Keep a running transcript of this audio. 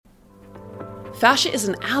Fascia is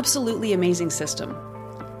an absolutely amazing system.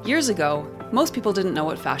 Years ago, most people didn't know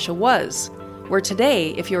what fascia was, where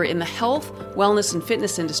today, if you're in the health, wellness, and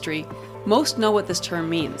fitness industry, most know what this term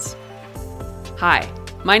means. Hi,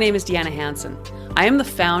 my name is Deanna Hansen. I am the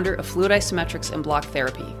founder of Fluid Isometrics and Block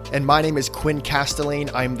Therapy. And my name is Quinn Castellane.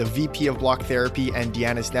 I'm the VP of Block Therapy and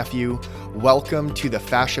Deanna's nephew. Welcome to the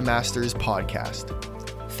Fascia Masters podcast.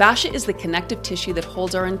 Fascia is the connective tissue that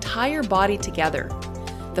holds our entire body together.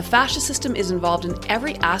 The fascia system is involved in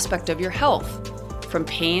every aspect of your health, from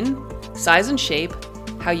pain, size and shape,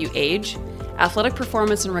 how you age, athletic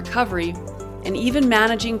performance and recovery, and even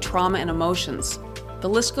managing trauma and emotions. The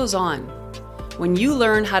list goes on. When you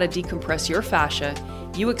learn how to decompress your fascia,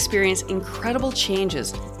 you experience incredible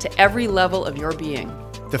changes to every level of your being.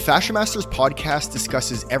 The Fascia Masters podcast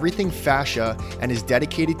discusses everything fascia and is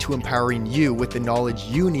dedicated to empowering you with the knowledge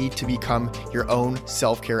you need to become your own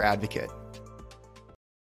self-care advocate.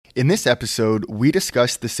 In this episode, we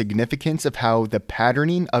discuss the significance of how the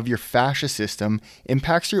patterning of your fascia system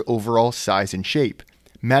impacts your overall size and shape.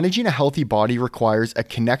 Managing a healthy body requires a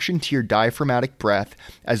connection to your diaphragmatic breath,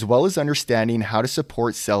 as well as understanding how to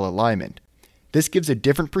support cell alignment. This gives a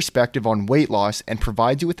different perspective on weight loss and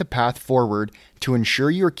provides you with a path forward to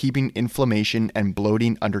ensure you are keeping inflammation and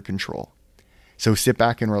bloating under control. So sit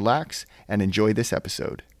back and relax and enjoy this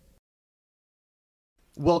episode.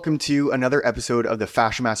 Welcome to another episode of the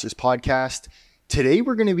Fascia Masters podcast. Today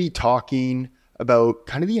we're going to be talking about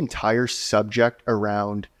kind of the entire subject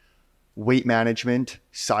around weight management,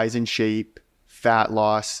 size and shape, fat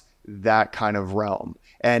loss, that kind of realm.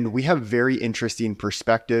 And we have very interesting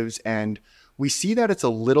perspectives, and we see that it's a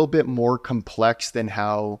little bit more complex than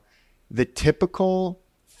how the typical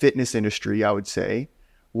fitness industry, I would say,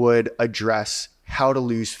 would address how to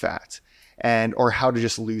lose fat or how to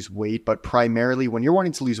just lose weight. But primarily when you're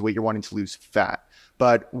wanting to lose weight, you're wanting to lose fat.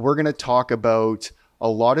 But we're going to talk about a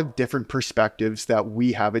lot of different perspectives that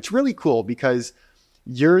we have. It's really cool because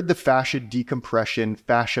you're the fascia decompression,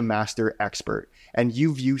 fascia master expert, and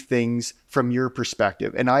you view things from your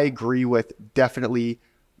perspective. And I agree with definitely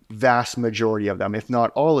vast majority of them, if not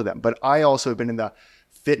all of them. But I also have been in the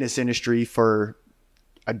fitness industry for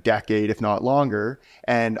a decade, if not longer.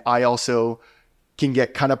 And I also can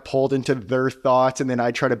get kind of pulled into their thoughts, and then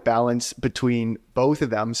I try to balance between both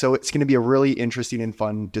of them. So it's going to be a really interesting and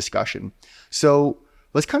fun discussion. So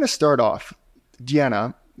let's kind of start off.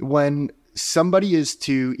 Deanna, when somebody is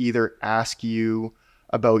to either ask you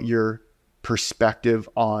about your perspective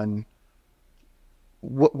on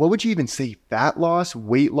what would you even say, fat loss,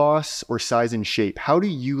 weight loss, or size and shape? How do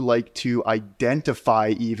you like to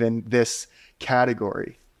identify even this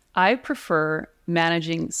category? I prefer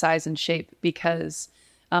managing size and shape because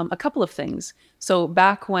a couple of things. So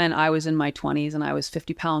back when I was in my 20s and I was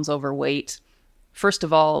 50 pounds overweight, first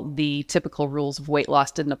of all, the typical rules of weight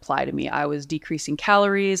loss didn't apply to me. I was decreasing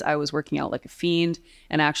calories, I was working out like a fiend,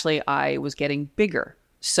 and actually I was getting bigger.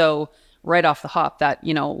 So right off the hop, that,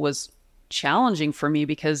 was challenging for me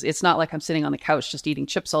because it's not like I'm sitting on the couch just eating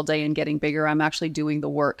chips all day and getting bigger. I'm actually doing the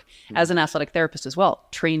work as an athletic therapist as well,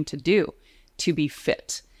 trained to be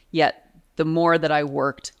fit. Yet the more that I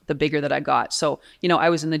worked, the bigger that I got. So, I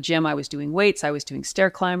was in the gym, I was doing weights, I was doing stair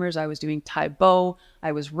climbers, I was doing Tai Bo,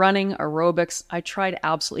 I was running aerobics. I tried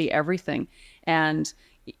absolutely everything. And,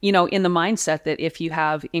 in the mindset that if you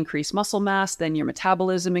have increased muscle mass, then your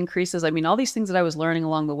metabolism increases. All these things that I was learning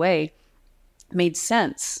along the way made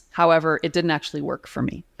sense. However, it didn't actually work for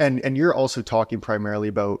me. And you're also talking primarily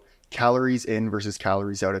about calories in versus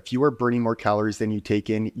calories out. If you are burning more calories than you take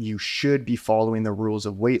in, you should be following the rules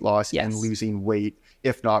of weight loss and losing weight,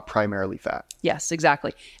 if not primarily fat. Yes,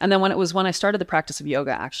 exactly. And then when I started the practice of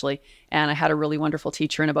yoga, actually, and I had a really wonderful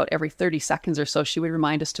teacher, and about every 30 seconds or so, she would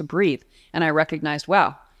remind us to breathe. And I recognized,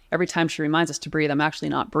 wow, every time she reminds us to breathe, I'm actually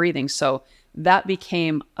not breathing. So that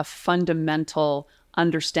became a fundamental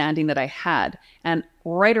understanding that I had. And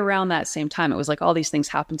right around that same time, it was like all these things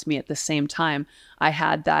happened to me at the same time. I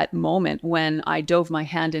had that moment when I dove my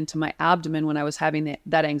hand into my abdomen when I was having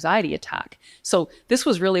that anxiety attack. So this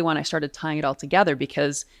was really when I started tying it all together,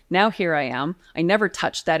 because now here I am. I never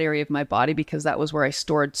touched that area of my body because that was where I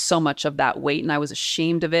stored so much of that weight, and I was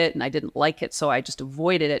ashamed of it and I didn't like it. So I just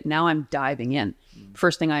avoided it. Now I'm diving in.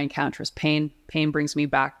 First thing I encounter is pain. Pain brings me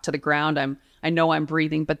back to the ground. I know I'm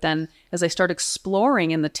breathing, but then as I start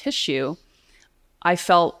exploring in the tissue, I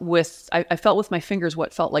felt with my fingers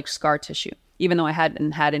what felt like scar tissue, even though I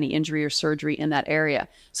hadn't had any injury or surgery in that area.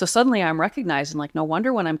 So suddenly I'm recognizing, like, no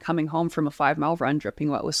wonder when I'm coming home from a 5-mile run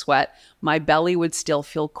dripping wet with sweat, my belly would still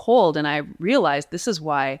feel cold. And I realized this is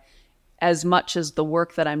why as much as the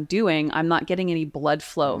work that I'm doing, I'm not getting any blood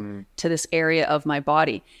flow to this area of my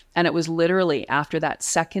body. And it was literally after that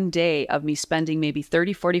second day of me spending maybe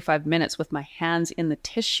 30, 45 minutes with my hands in the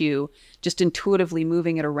tissue, just intuitively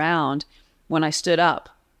moving it around, when I stood up,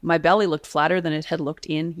 my belly looked flatter than it had looked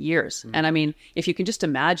in years. And I mean, if you can just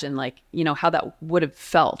imagine, like, you know, how that would have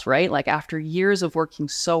felt, right? Like after years of working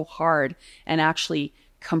so hard and actually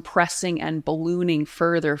compressing and ballooning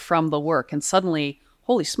further from the work, and suddenly,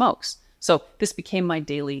 holy smokes. So this became my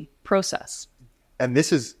daily process. And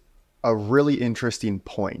this is a really interesting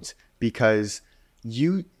point, because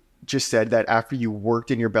you just said that after you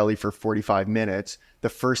worked in your belly for 45 minutes, the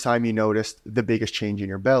first time you noticed the biggest change in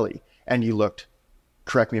your belly, and you looked,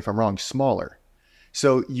 correct me if I'm wrong, smaller.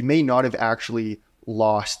 So you may not have actually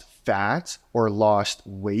lost fat or lost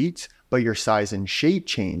weight, but your size and shape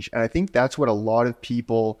changed. And I think that's what a lot of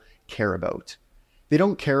people care about. They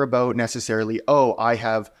don't care about necessarily, oh, I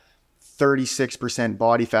have 36%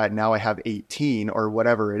 body fat, now I have 18 or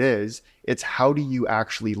whatever it is. It's how do you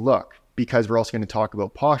actually look? Because we're also going to talk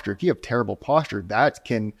about posture. If you have terrible posture, that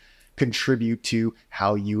can contribute to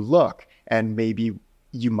how you look. And maybe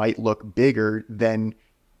you might look bigger than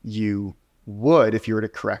you would if you were to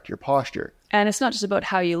correct your posture. And it's not just about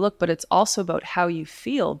how you look, but it's also about how you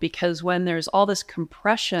feel, because when there's all this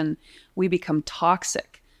compression, we become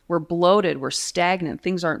toxic. We're bloated, we're stagnant,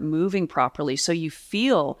 things aren't moving properly. So you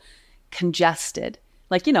feel congested,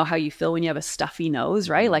 like, you know, how you feel when you have a stuffy nose,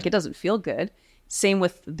 right? Like it doesn't feel good. Same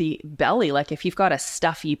with the belly. Like if you've got a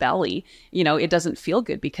stuffy belly, you know, it doesn't feel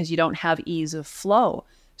good because you don't have ease of flow.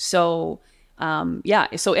 So,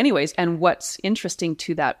 So anyways, and what's interesting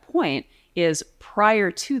to that point is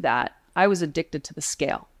prior to that, I was addicted to the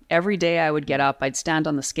scale. Every day I would get up, I'd stand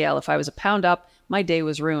on the scale. If I was a pound up, my day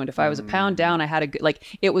was ruined. If I was a pound down, I had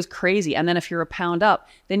it was crazy. And then if you're a pound up,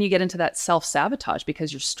 then you get into that self-sabotage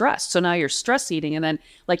because you're stressed. So now you're stress eating. And then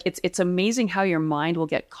it's amazing how your mind will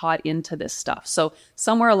get caught into this stuff. So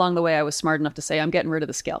somewhere along the way, I was smart enough to say, I'm getting rid of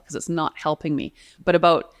the scale because it's not helping me. But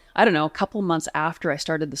about, I don't know, a couple months after I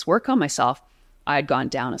started this work on myself, I'd gone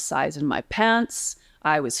down a size in my pants.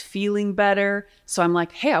 I was feeling better. So I'm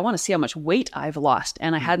like, hey, I want to see how much weight I've lost.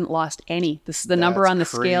 And I hadn't lost any. The number on the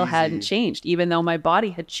scale hadn't changed, even though my body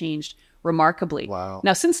had changed remarkably. Wow.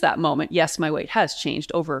 Now, since that moment, yes, my weight has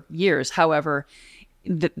changed over years. However,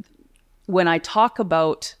 when I talk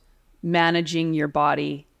about managing your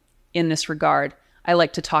body in this regard, I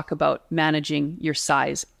like to talk about managing your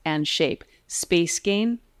size and shape. Space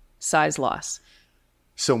gain, size loss.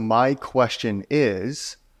 So my question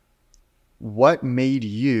is, what made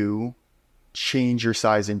you change your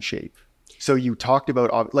size and shape? So you talked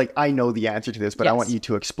about, like, I know the answer to this, but yes, I want you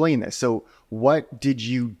to explain this. So what did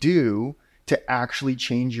you do to actually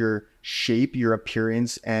change your shape, your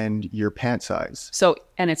appearance, and your pant size? So,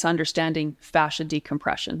 and it's understanding fascia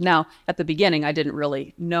decompression. Now, at the beginning, I didn't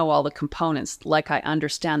really know all the components like I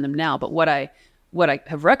understand them now. But what I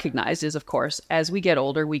have recognized is, of course, as we get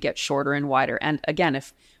older, we get shorter and wider. And again,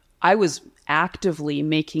 if I was actively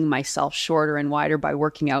making myself shorter and wider by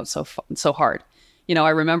working out so hard. You know,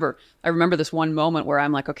 I remember this one moment where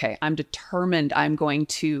I'm like, okay, I'm determined I'm going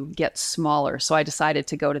to get smaller. So I decided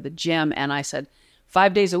to go to the gym, and I said,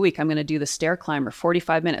 5 days a week, I'm going to do the stair climber,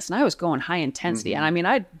 45 minutes. And I was going high intensity. And I mean,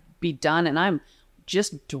 I'd be done and I'm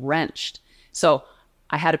just drenched. So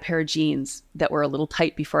I had a pair of jeans that were a little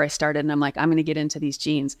tight before I started. And I'm like, I'm going to get into these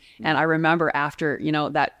jeans. And I remember after, you know,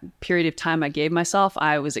 that period of time I gave myself,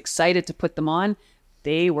 I was excited to put them on.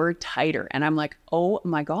 They were tighter. And I'm like, oh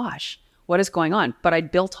my gosh, what is going on? But I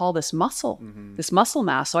built all this muscle, this muscle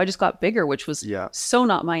mass. So I just got bigger, which was so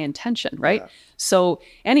not my intention, right? Yeah. So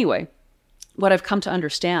anyway, what I've come to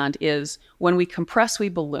understand is when we compress, we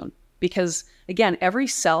balloon. Because again, every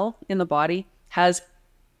cell in the body has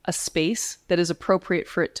a space that is appropriate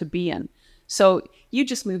for it to be in. So you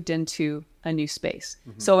just moved into a new space.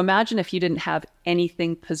 So imagine if you didn't have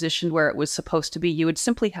anything positioned where it was supposed to be, you would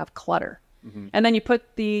simply have clutter. And then you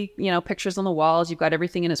put the, you know, pictures on the walls, you've got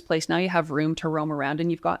everything in its place. Now you have room to roam around and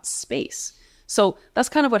you've got space. So that's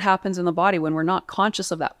kind of what happens in the body when we're not conscious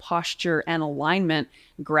of that posture and alignment.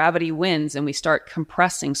 Gravity wins and we start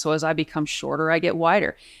compressing. So as I become shorter, I get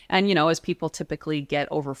wider. And, you know, as people typically get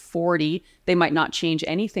over 40, they might not change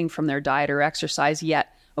anything from their diet or exercise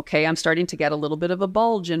yet. Okay, I'm starting to get a little bit of a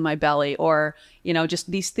bulge in my belly, or, you know, just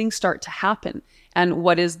these things start to happen. And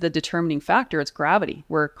what is the determining factor? It's gravity.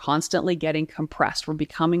 We're constantly getting compressed. We're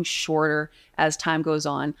becoming shorter as time goes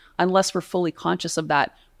on, unless we're fully conscious of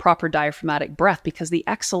that proper diaphragmatic breath, because the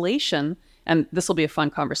exhalation, and this will be a fun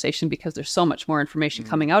conversation because there's so much more information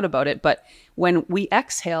coming out about it, but when we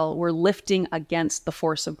exhale, we're lifting against the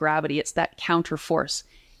force of gravity. It's that counter force.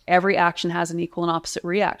 Every action has an equal and opposite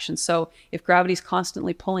reaction. So if gravity is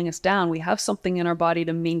constantly pulling us down, we have something in our body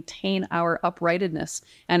to maintain our uprightedness,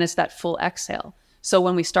 and it's that full exhale. So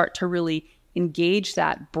when we start to really engage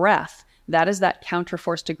that breath, that is that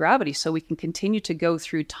counterforce to gravity. So we can continue to go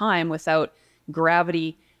through time without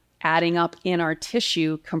gravity adding up in our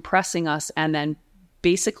tissue, compressing us, and then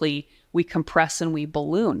basically we compress and we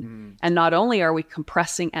balloon. And not only are we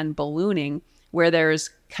compressing and ballooning, where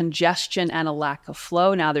there's congestion and a lack of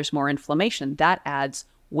flow, now there's more inflammation. That adds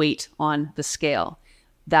weight on the scale.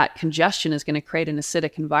 That congestion is going to create an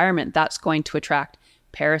acidic environment. That's going to attract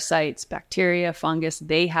parasites, bacteria, fungus.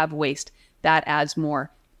 They have waste. That adds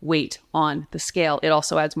more weight on the scale. It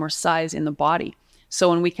also adds more size in the body. So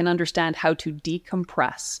when we can understand how to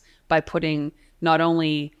decompress by putting not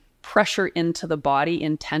only pressure into the body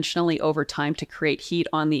intentionally over time to create heat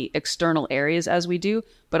on the external areas as we do,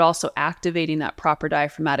 but also activating that proper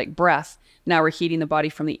diaphragmatic breath, now we're heating the body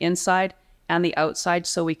from the inside and the outside,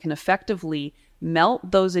 so we can effectively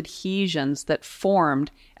melt those adhesions that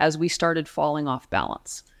formed as we started falling off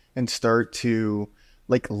balance. And start to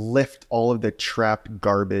like lift all of the trapped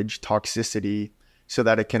garbage, toxicity, so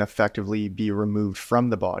that it can effectively be removed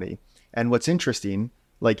from the body. And what's interesting,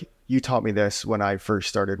 like you taught me this when I first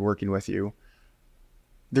started working with you,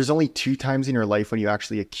 there's only 2 times in your life when you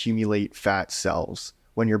actually accumulate fat cells,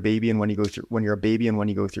 when you're a baby and when you go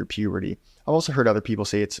through puberty. I've also heard other people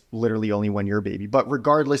say it's literally only when you're a baby, but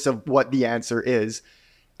regardless of what the answer is,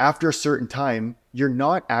 after a certain time, you're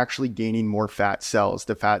not actually gaining more fat cells.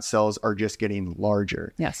 The fat cells are just getting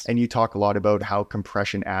larger. Yes. And you talk a lot about how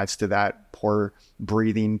compression adds to that poor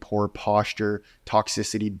breathing, poor posture,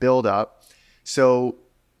 toxicity buildup. So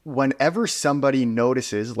whenever somebody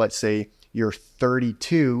notices, let's say you're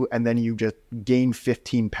 32 and then you just gain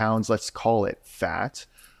 15 pounds, let's call it fat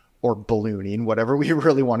or ballooning, whatever we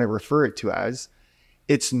really want to refer it to as,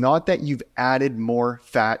 it's not that you've added more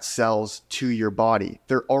fat cells to your body.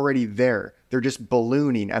 They're already there. They're just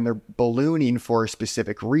ballooning, and they're ballooning for a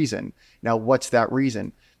specific reason. Now, what's that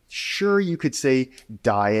reason? Sure, you could say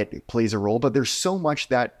diet plays a role, but there's so much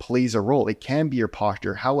that plays a role. It can be your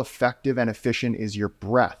posture. How effective and efficient is your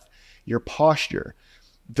breath, your posture?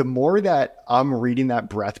 The more that I'm reading that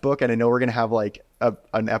breath book, and I know we're going to have like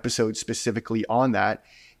an episode specifically on that,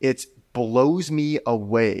 it blows me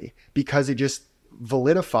away because it just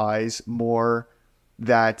validifies more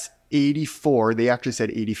that 84, they actually said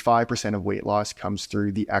 85% of weight loss comes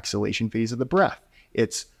through the exhalation phase of the breath.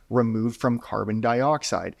 It's removed from carbon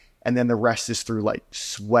dioxide. And then the rest is through like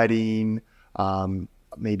sweating,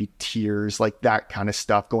 maybe tears, like that kind of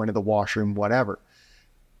stuff, going to the washroom, whatever.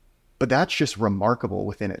 But that's just remarkable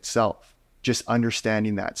within itself, just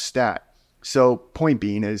understanding that stat. So point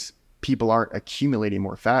being is people aren't accumulating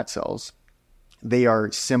more fat cells. They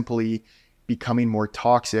are simply becoming more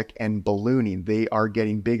toxic and ballooning. They are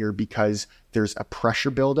getting bigger because there's a pressure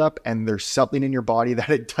buildup and there's something in your body that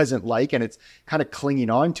it doesn't like, and it's kind of clinging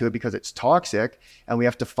on to it because it's toxic. And we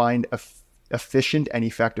have to find efficient and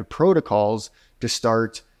effective protocols to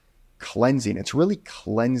start cleansing. It's really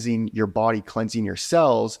cleansing your body, cleansing your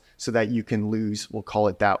cells so that you can lose, we'll call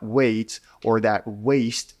it that weight or that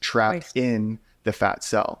waste trapped in the fat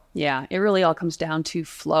cell. Yeah, it really all comes down to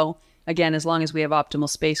flow. Again, as long as we have optimal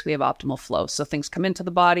space, we have optimal flow. So things come into the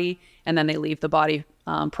body and then they leave the body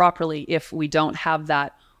properly. If we don't have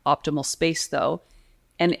that optimal space though,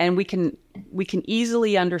 and we can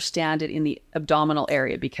easily understand it in the abdominal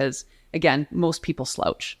area because again, most people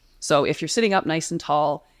slouch. So if you're sitting up nice and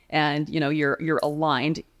tall and you're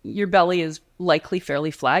aligned, your belly is likely fairly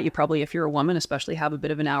flat. You probably, if you're a woman, especially have a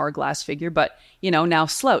bit of an hourglass figure, but now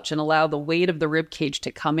slouch and allow the weight of the rib cage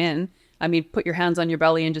to come in. I mean, put your hands on your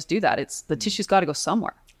belly and just do that. The tissue's got to go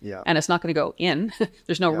somewhere. Yeah. And it's not going to go in.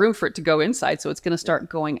 There's no room for it to go inside. So it's going to start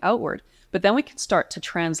going outward. But then we can start to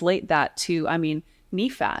translate that to, knee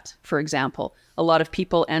fat, for example. A lot of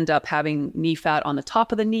people end up having knee fat on the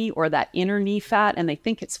top of the knee or that inner knee fat, and they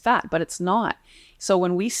think it's fat, but it's not. So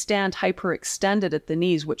when we stand hyperextended at the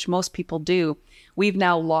knees, which most people do, we've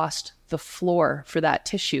now lost the floor for that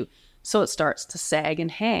tissue. So it starts to sag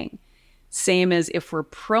and hang. Same as if we're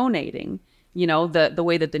pronating, the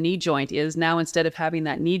way that the knee joint is now, instead of having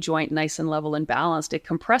that knee joint nice and level and balanced, it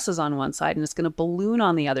compresses on one side and it's going to balloon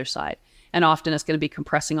on the other side. And often it's going to be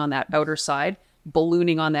compressing on that outer side,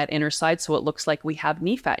 ballooning on that inner side. So it looks like we have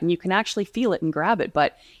knee fat and you can actually feel it and grab it,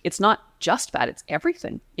 but it's not just fat, it's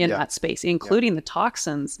everything in that space, including the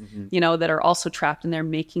toxins, that are also trapped in there,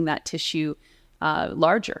 making that tissue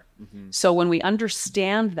larger. So when we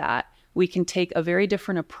understand that, we can take a very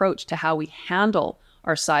different approach to how we handle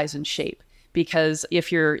our size and shape. Because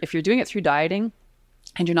if you're doing it through dieting,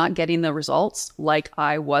 and you're not getting the results like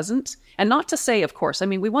I wasn't. And not to say, of course, I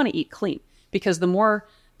mean, we want to eat clean, because the more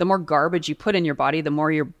garbage you put in your body, the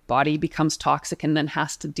more your body becomes toxic and then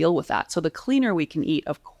has to deal with that. So the cleaner we can eat,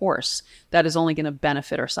 of course, that is only going to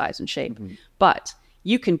benefit our size and shape. But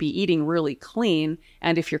you can be eating really clean,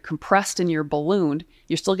 and if you're compressed and you're ballooned,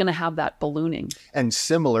 you're still going to have that ballooning. And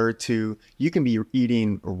similar to, you can be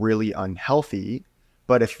eating really unhealthy,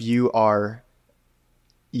 but if you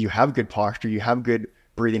have good posture, you have good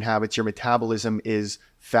breathing habits, your metabolism is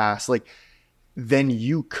fast, like, then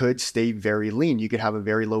you could stay very lean. You could have a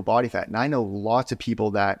very low body fat. And I know lots of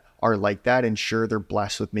people that are like that, and sure, they're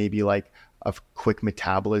blessed with maybe like a quick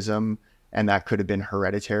metabolism, and that could have been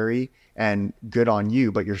hereditary, and good on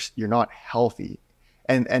you, but you're not healthy.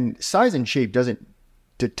 And size and shape doesn't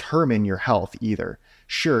determine your health either.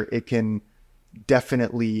 Sure, it can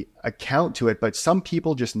definitely account to it, but some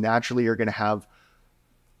people just naturally are going to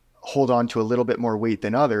hold on to a little bit more weight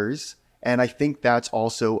than others. And I think that's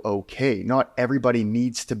also okay. Not everybody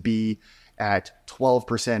needs to be at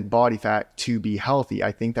 12% body fat to be healthy.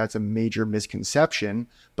 I think that's a major misconception,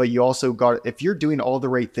 but you also if you're doing all the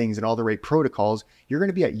right things and all the right protocols, you're going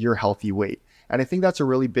to be at your healthy weight. And I think that's a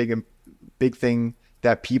really big thing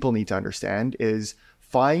that people need to understand, is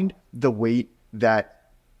find the weight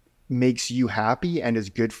that makes you happy and is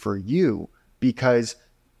good for you. Because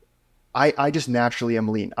I just naturally am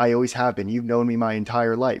lean. I always have been. You've known me my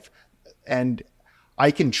entire life. And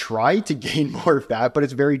I can try to gain more fat, but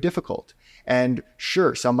it's very difficult. And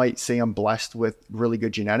sure, some might say I'm blessed with really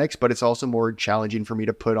good genetics, but it's also more challenging for me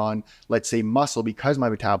to put on, let's say, muscle, because my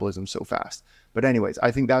metabolism is so fast. But anyways,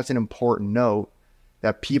 I think that's an important note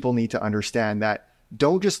that people need to understand, that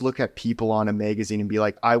don't just look at people on a magazine and be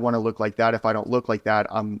like, I want to look like that. If I don't look like that,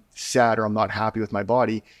 I'm sad or I'm not happy with my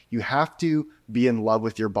body. You have to be in love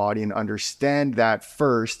with your body and understand that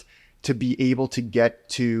first to be able to get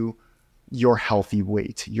to your healthy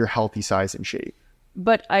weight, your healthy size and shape.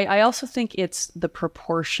 But I also think it's the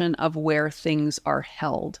proportion of where things are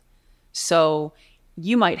held. So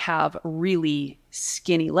you might have really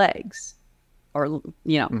skinny legs, or,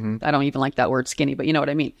 I don't even like that word skinny, but you know what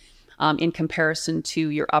I mean, in comparison to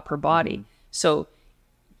your upper body. So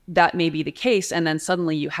that may be the case. And then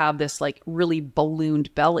suddenly you have this like really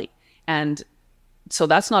ballooned belly. And so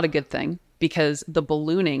that's not a good thing, because the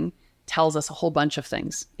ballooning tells us a whole bunch of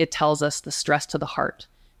things. It tells us the stress to the heart,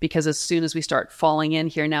 because as soon as we start falling in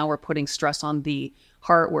here, now we're putting stress on the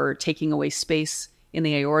heart. We're taking away space in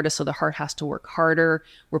the aorta, so the heart has to work harder.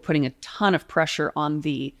 We're putting a ton of pressure on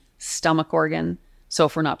the stomach organ. So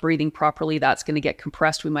if we're not breathing properly, that's going to get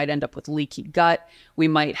compressed. We might end up with leaky gut. We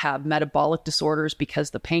might have metabolic disorders because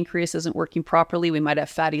the pancreas isn't working properly. We might have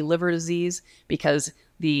fatty liver disease because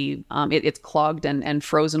it's clogged and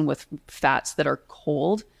frozen with fats that are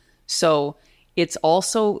cold. So it's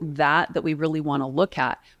also that we really want to look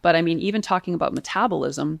at. But I mean, even talking about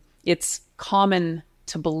metabolism, it's common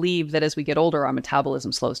to believe that as we get older, our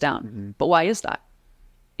metabolism slows down. But why is that?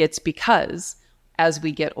 It's because as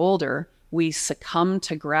we get older, we succumb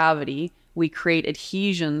to gravity. We create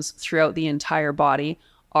adhesions throughout the entire body.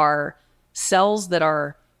 Our cells that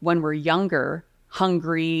are, when we're younger,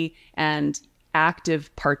 hungry and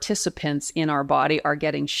active participants in our body, are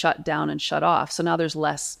getting shut down and shut off. So now there's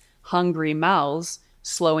less hungry mouths,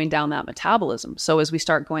 slowing down that metabolism. So as we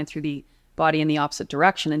start going through the body in the opposite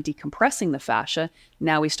direction and decompressing the fascia,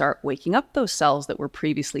 now we start waking up those cells that were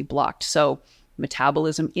previously blocked. So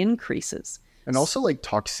metabolism increases. And also like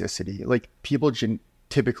toxicity, like people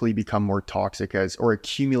typically become more toxic or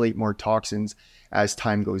accumulate more toxins as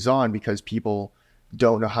time goes on, because people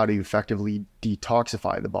don't know how to effectively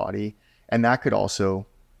detoxify the body. And that could also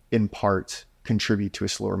in part contribute to a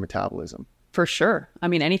slower metabolism. For sure. I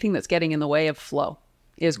mean, anything that's getting in the way of flow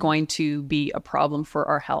is going to be a problem for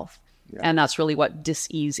our health. Yeah. And that's really what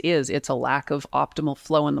dis-ease is. It's a lack of optimal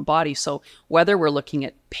flow in the body. So whether we're looking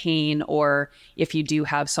at pain, or if you do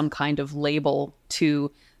have some kind of label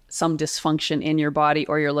to some dysfunction in your body,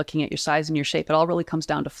 or you're looking at your size and your shape, it all really comes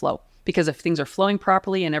down to flow. Because if things are flowing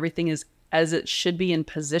properly and everything is as it should be in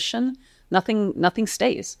position, nothing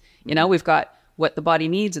stays. You know, we've got what the body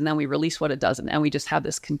needs, and then we release what it doesn't. And we just have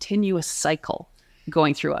this continuous cycle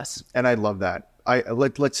going through us. And I love that.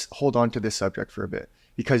 Let's hold on to this subject for a bit,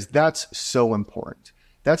 because that's so important.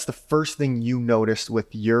 That's the first thing you noticed with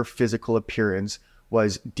your physical appearance,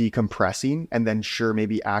 was decompressing, and then sure,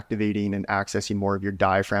 maybe activating and accessing more of your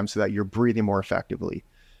diaphragm so that you're breathing more effectively.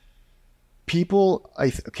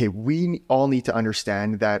 We all need to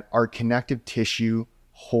understand that our connective tissue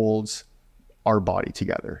holds our body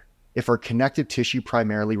together. if our connective tissue,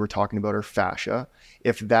 primarily we're talking about our fascia,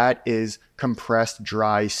 if that is compressed,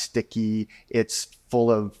 dry, sticky, it's full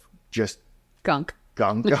of just Gunk.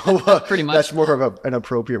 Pretty much. That's more of an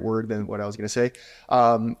appropriate word than what I was going to say.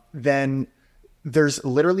 Then there's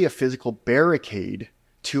literally a physical barricade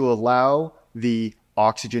to allow the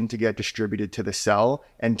oxygen to get distributed to the cell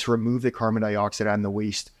and to remove the carbon dioxide and the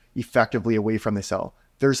waste effectively away from the cell.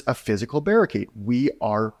 There's a physical barricade. We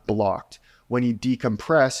are blocked. When you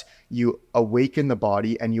decompress, you awaken the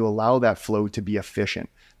body and you allow that flow to be efficient.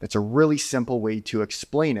 That's a really simple way to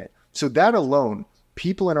explain it. So that alone,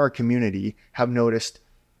 people in our community have noticed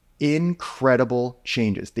incredible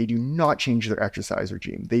changes. They do not change their exercise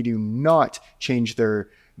regime. They do not change their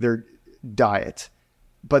diet,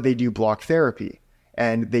 but they do block therapy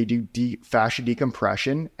and they do fascia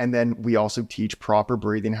decompression. And then we also teach proper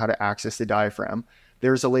breathing, how to access the diaphragm.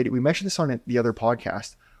 There's a lady, we mentioned this on the other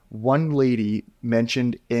podcast. One lady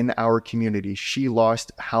mentioned in our community, she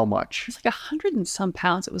lost how much? It's like 100 and some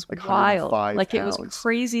pounds. It was like wild. Like pounds. It was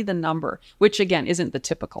crazy, the number, which again, isn't the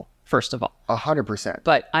typical, first of all. 100%.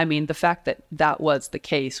 But I mean, the fact that that was the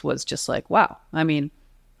case was just like, wow. I mean,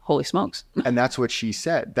 holy smokes. And that's what she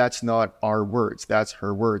said. That's not our words. That's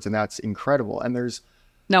her words. And that's incredible. And there's...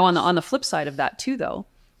 Now on the flip side of that too, though,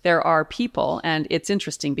 there are people, and it's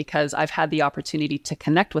interesting because I've had the opportunity to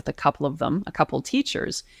connect with a couple of them, a couple of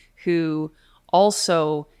teachers who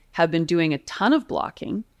also have been doing a ton of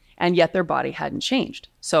blocking and yet their body hadn't changed.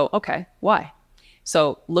 So, okay, why?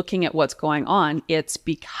 So looking at what's going on, it's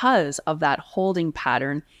because of that holding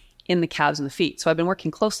pattern in the calves and the feet. So I've been working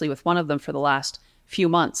closely with one of them for the last few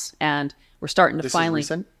months, and we're starting to finally...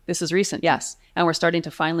 This is recent, yes. And we're starting to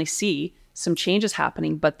finally see some changes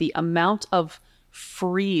happening, but the amount of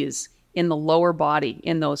freeze in the lower body,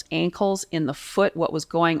 in those ankles, in the foot, what was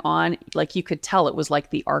going on, like you could tell it was like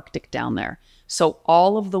the Arctic down there. So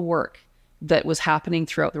all of the work that was happening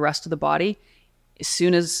throughout the rest of the body, as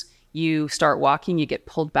soon as you start walking, you get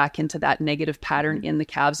pulled back into that negative pattern in the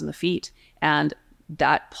calves and the feet. And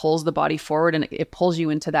that pulls the body forward and it pulls you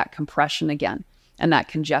into that compression again and that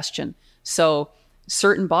congestion. So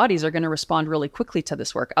certain bodies are going to respond really quickly to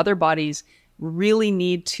this work. Other bodies really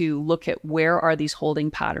need to look at where are these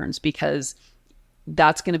holding patterns, because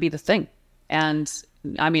that's going to be the thing. And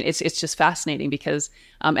I mean, it's just fascinating because,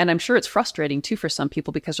 and I'm sure it's frustrating too for some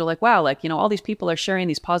people because they're like, wow, like, you know, all these people are sharing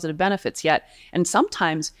these positive benefits yet. And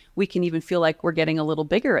sometimes we can even feel like we're getting a little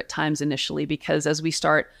bigger at times initially, because as we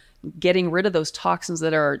start getting rid of those toxins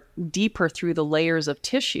that are deeper through the layers of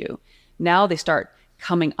tissue, now they start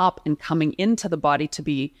coming up and coming into the body to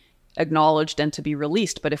be acknowledged and to be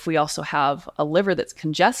released. But if we also have a liver that's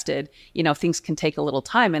congested, you know, things can take a little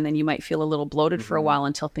time, and then you might feel a little bloated for a while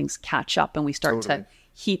until things catch up and we start to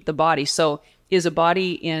heat the body. So is a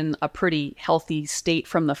body in a pretty healthy state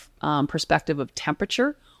from the perspective of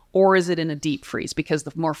temperature, or is it in a deep freeze? Because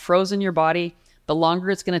the more frozen your body, the longer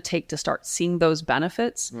it's going to take to start seeing those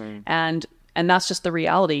benefits. And that's just the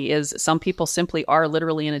reality, is some people simply are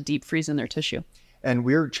literally in a deep freeze in their tissue. And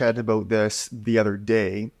we were chatting about this the other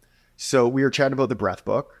day. So we were chatting about the breath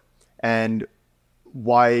book and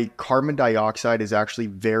why carbon dioxide is actually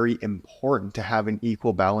very important to have an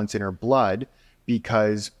equal balance in our blood,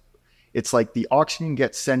 because it's like the oxygen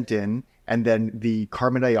gets sent in and then the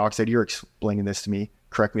carbon dioxide, you're explaining this to me,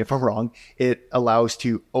 correct me if I'm wrong, it allows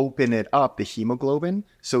to open it up, the hemoglobin,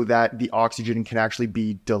 so that the oxygen can actually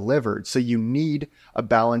be delivered. So you need a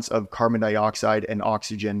balance of carbon dioxide and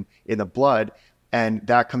oxygen in the blood. And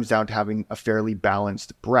that comes down to having a fairly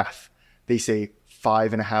balanced breath. They say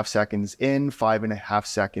 5.5 seconds in, 5.5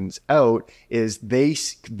 seconds out is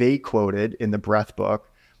they quoted in the breath book,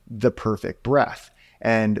 the perfect breath.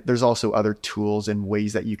 And there's also other tools and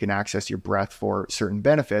ways that you can access your breath for certain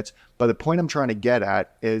benefits. But the point I'm trying to get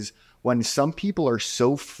at is when some people are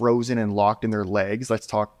so frozen and locked in their legs, let's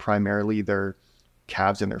talk primarily their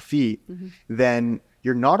calves and their feet, then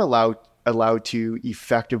you're not allowed to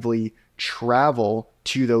effectively travel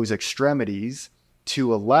to those extremities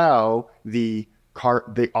to allow the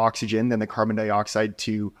oxygen, then the carbon dioxide,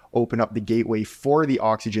 to open up the gateway for the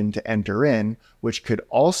oxygen to enter in, which could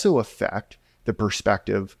also affect the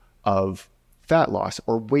perspective of fat loss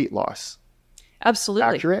or weight loss.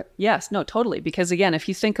 Absolutely. Accurate? Yes, no, totally. Because again, if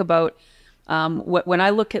you think about when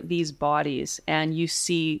I look at these bodies and you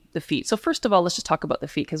see the feet. So first of all, let's just talk about the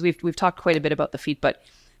feet, because we've talked quite a bit about the feet, but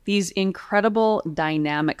these incredible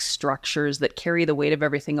dynamic structures that carry the weight of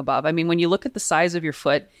everything above. I mean, when you look at the size of your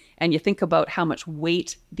foot and you think about how much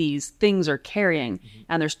weight these things are carrying,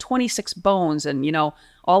 and there's 26 bones and, you know,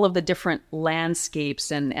 all of the different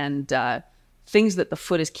landscapes and things that the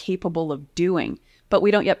foot is capable of doing. but we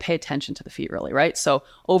don't yet pay attention to the feet really, right? So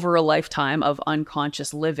over a lifetime of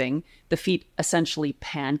unconscious living, the feet essentially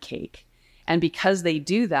pancake. And because they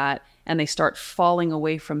do that and they start falling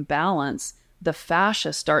away from balance, the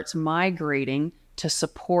fascia starts migrating to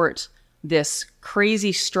support this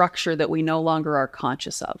crazy structure that we no longer are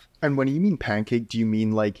conscious of. And when you mean pancake, do you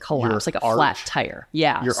mean like collapse, like a flat tire?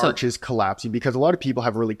 Yeah. Your arch is collapsing, because a lot of people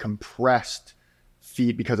have really compressed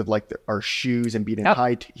feet because of like our shoes and being in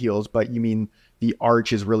high heels, but you mean the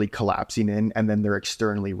arch is really collapsing in and then they're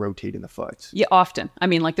externally rotating the foot. Yeah, often. I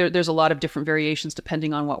mean, like there's a lot of different variations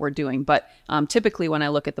depending on what we're doing. But typically when I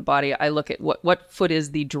look at the body, I look at what foot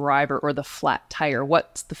is the driver or the flat tire.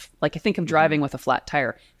 What's like I think of driving with a flat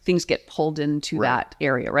tire. Things get pulled into that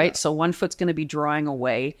area, right? Yeah. So one foot's going to be drawing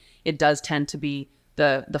away. It does tend to be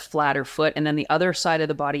the flatter foot, and then the other side of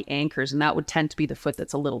the body anchors, and that would tend to be the foot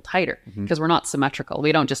that's a little tighter, because we're not symmetrical.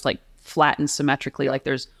 We don't just like flatten symmetrically. Like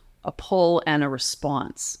there's a pull and a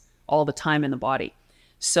response all the time in the body.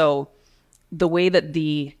 So the way that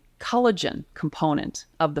the collagen component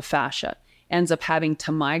of the fascia ends up having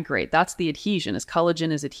to migrate, that's the adhesion, is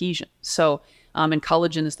collagen is adhesion. So and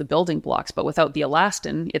collagen is the building blocks, but without the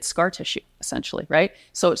elastin, it's scar tissue, essentially, right?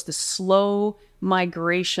 So it's the slow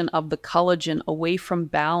migration of the collagen away from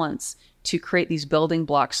balance to create these building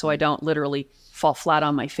blocks, so I don't literally fall flat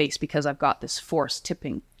on my face because I've got this force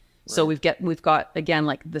tipping. Right. So we've got again,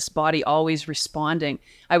 like this body always responding.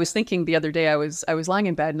 I was thinking the other day, I was lying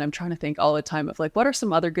in bed and I'm trying to think all the time of like, what are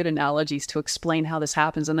some other good analogies to explain how this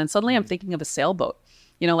happens? And then suddenly I'm thinking of a sailboat.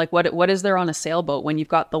 You know, like what is there on a sailboat when you've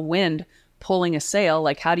got the wind pulling a sail?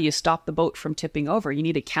 Like, how do you stop the boat from tipping over? You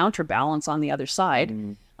need a counterbalance on the other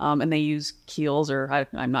side. And they use keels, or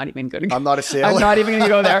I'm not even going to. I'm not a sailor. I'm not even going to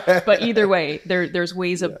go there. But either way, there's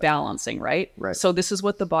ways of balancing, right? Right. So this is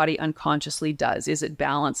what the body unconsciously does. Is it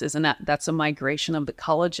balance? Isn't that's a migration of the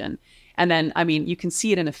collagen? And then, I mean, you can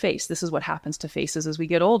see it in a face. This is what happens to faces as we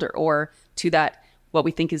get older, or to that what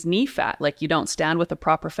we think is knee fat. Like you don't stand with a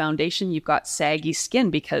proper foundation. You've got saggy skin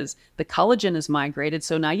because the collagen is migrated.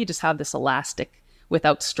 So now you just have this elastic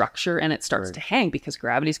without structure, and it starts to hang because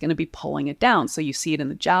gravity is going to be pulling it down. So you see it in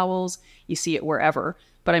the jowls, you see it wherever.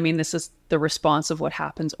 But I mean, this is the response of what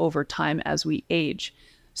happens over time as we age.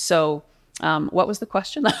 So what was the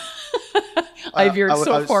question? I veered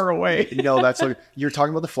so far away. No, that's like, you're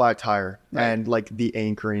talking about the flat tire and like the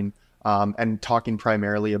anchoring, and talking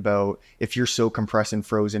primarily about if you're so compressed and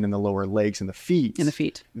frozen in the lower legs and the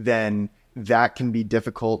feet, then that can be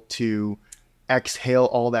difficult to exhale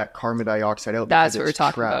all that carbon dioxide out. That's what we're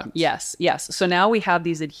talking about. Yes. So now we have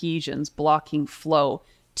these adhesions blocking flow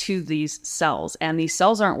to these cells, and these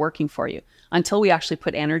cells aren't working for you. Until we actually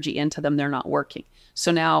put energy into them, they're not working.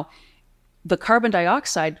 So now the carbon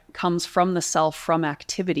dioxide comes from the cell from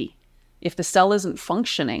activity. If the cell isn't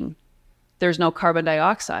functioning, there's no carbon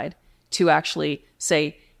dioxide to actually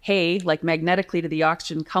say, hey, like magnetically to the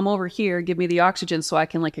oxygen, come over here, give me the oxygen so I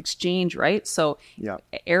can like exchange, right? So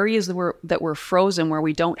areas that were frozen where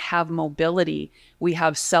we don't have mobility, we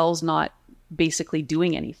have cells not basically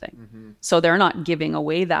doing anything. So they're not giving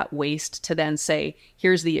away that waste to then say,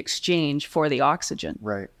 here's the exchange for the oxygen.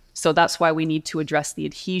 Right. So that's why we need to address the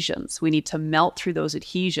adhesions. We need to melt through those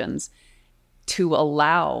adhesions to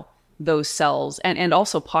allow those cells and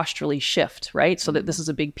also posturally shift, right? So that this is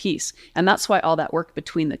a big piece. And that's why all that work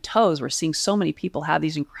between the toes, we're seeing so many people have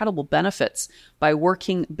these incredible benefits by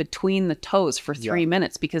working between the toes for 3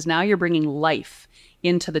 minutes, because now you're bringing life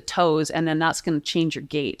into the toes, and then that's going to change your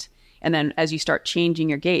gait. And then as you start changing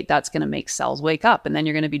your gait, that's going to make cells wake up, and then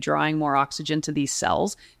you're going to be drawing more oxygen to these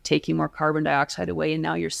cells, taking more carbon dioxide away, and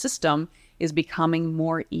now your system is becoming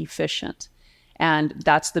more efficient. And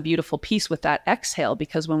that's the beautiful piece with that exhale,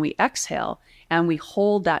 because when we exhale and we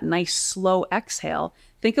hold that nice slow exhale,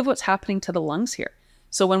 think of what's happening to the lungs here.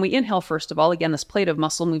 So when we inhale, first of all, again, this plate of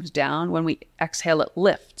muscle moves down. When we exhale, it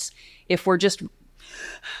lifts. If we're just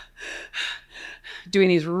doing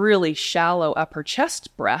these really shallow upper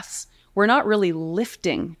chest breaths, we're not really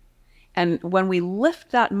lifting. And when we lift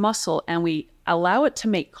that muscle and we allow it to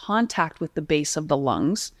make contact with the base of the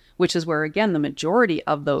lungs, which is where, again, the majority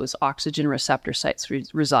of those oxygen receptor sites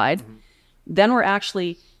reside, then we're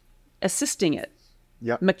actually assisting it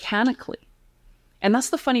mechanically. And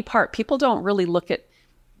that's the funny part. People don't really look at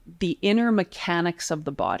the inner mechanics of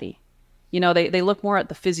the body. You know, they look more at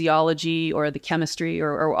the physiology or the chemistry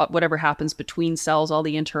or whatever happens between cells, all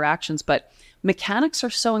the interactions. But mechanics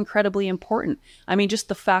are so incredibly important. I mean, just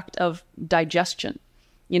the fact of digestion.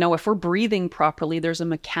 You know, if we're breathing properly, there's a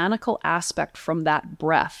mechanical aspect from that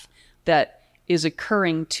breath that is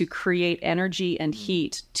occurring to create energy and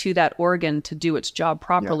heat to that organ to do its job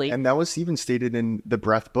properly. Yeah. And that was even stated in the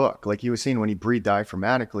breath book. Like he was saying, when you breathe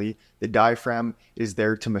diaphragmatically, the diaphragm is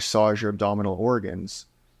there to massage your abdominal organs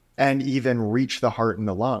and even reach the heart and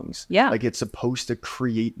the lungs. Yeah. Like it's supposed to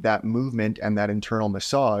create that movement and that internal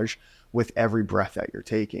massage with every breath that you're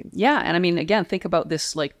taking. Yeah. And I mean, again, think about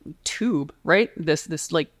this like tube, right?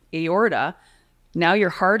 This like aorta. Now your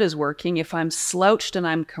heart is working. If I'm slouched and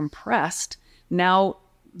I'm compressed, now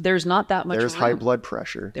there's not that much There's room. high blood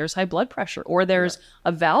pressure. There's high blood pressure, or there's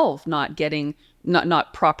a valve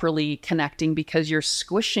not properly connecting because you're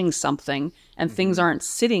squishing something and things aren't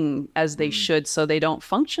sitting as they should, so they don't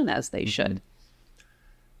function as they should.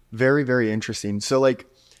 Very, very interesting. So like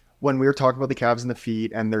when we were talking about the calves and the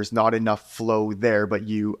feet and there's not enough flow there, but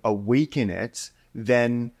you awaken it,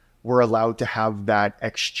 then we're allowed to have that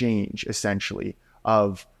exchange essentially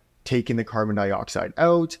of taking the carbon dioxide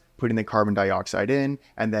out, putting the carbon dioxide in,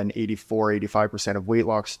 and then 85% of weight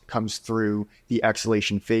loss comes through the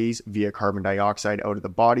exhalation phase via carbon dioxide out of the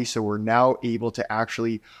body. So we're now able to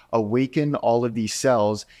actually awaken all of these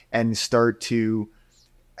cells and start to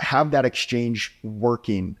have that exchange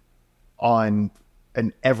working on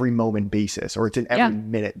an every moment basis, or it's an every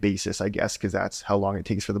minute basis, I guess, because that's how long it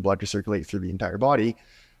takes for the blood to circulate through the entire body,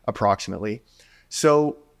 approximately.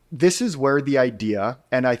 So this is where the idea,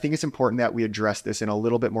 and I think it's important that we address this in a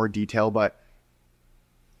little bit more detail, but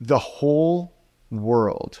the whole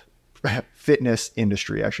world, fitness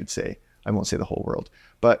industry, I should say, I won't say the whole world,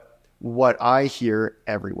 but what I hear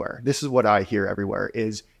everywhere, this is what I hear everywhere,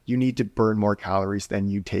 is you need to burn more calories than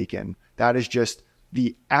you take in. That is just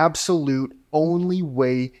the absolute only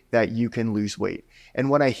way that you can lose weight. And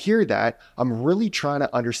when I hear that, I'm really trying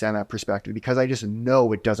to understand that perspective, because I just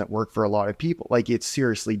know it doesn't work for a lot of people. Like it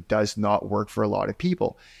seriously does not work for a lot of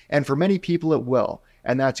people. And for many people it will,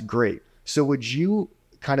 and that's great. So would you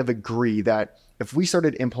kind of agree that if we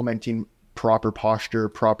started implementing proper posture,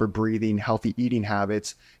 proper breathing, healthy eating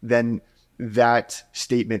habits, then that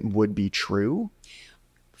statement would be true?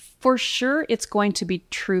 For sure, it's going to be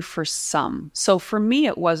true for some. So for me,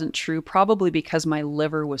 it wasn't true, probably because my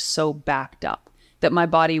liver was so backed up that my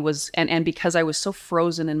body was, and because I was so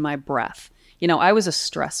frozen in my breath. You know, I was a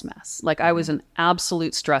stress mess. Like I was an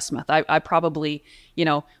absolute stress mess. I probably,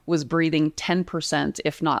 was breathing 10%,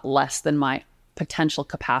 if not less than my potential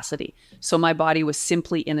capacity. So my body was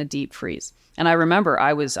simply in a deep freeze. And I remember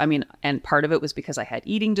and part of it was because I had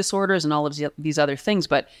eating disorders and all of these other things.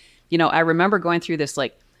 But, I remember going through this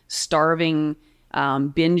like starving,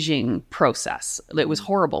 binging process. It was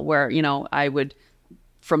horrible where, I would,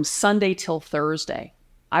 from Sunday till Thursday,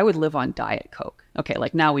 I would live on Diet Coke. Okay,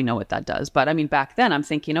 like now we know what that does. But I mean, back then I'm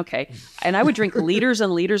thinking, okay, and I would drink liters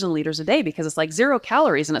and liters and liters a day because it's like 0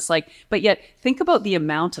 calories. And it's like, but yet think about the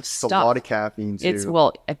amount of stuff. It's a lot of caffeine too.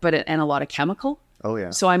 And a lot of chemical. Oh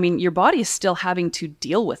yeah. So, I mean, your body is still having to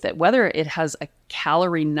deal with it, whether it has a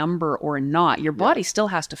calorie number or not. Your body still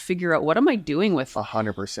has to figure out, what am I doing with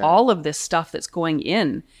 100% all of this stuff that's going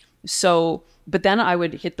in? So, but then I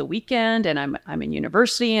would hit the weekend and I'm in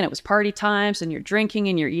university and it was party times and you're drinking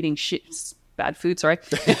and you're eating bad food. Sorry.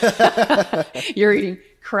 You're eating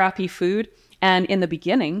crappy food. And in the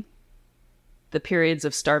beginning, the periods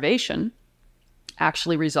of starvation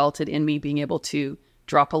actually resulted in me being able to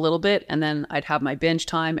drop a little bit, and then I'd have my binge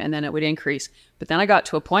time and then it would increase. But then I got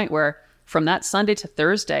to a point where from that Sunday to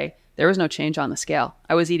Thursday, there was no change on the scale.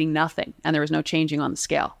 I was eating nothing and there was no changing on the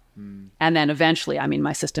scale. And then eventually,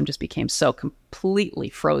 my system just became so completely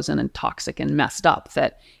frozen and toxic and messed up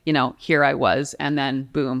that, here I was. And then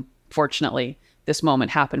boom, fortunately, this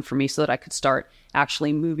moment happened for me so that I could start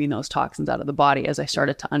actually moving those toxins out of the body as I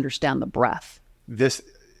started to understand the breath. This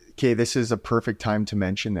is a perfect time to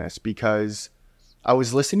mention this, because I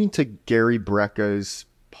was listening to Gary Brecka's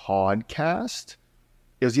podcast.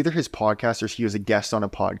 It was either his podcast or he was a guest on a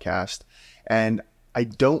podcast. And I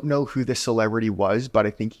don't know who the celebrity was, but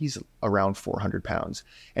I think he's around 400 pounds.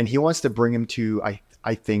 And he wants to bring him to,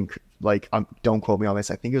 I think, like, don't quote me on this,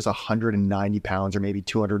 I think it was 190 pounds or maybe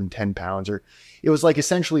 210 pounds. Or it was like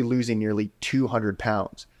essentially losing nearly 200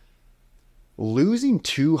 pounds. Losing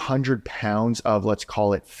 200 pounds of, let's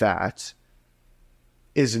call it fat,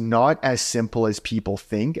 is not as simple as people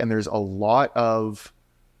think. And there's a lot of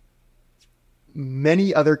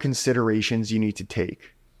many other considerations you need to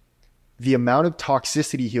take. The amount of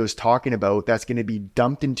toxicity he was talking about that's going to be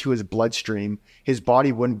dumped into his bloodstream, his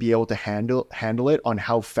body wouldn't be able to handle it on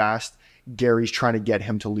how fast Gary's trying to get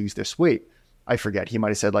him to lose this weight. I forget. He might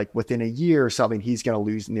have said like within a year or something, he's going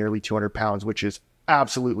to lose nearly 200 pounds, which is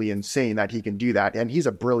absolutely insane that he can do that. And he's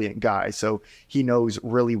a brilliant guy. So he knows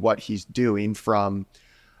really what he's doing from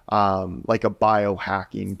like a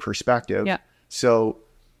biohacking perspective. Yeah. So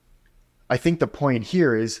I think the point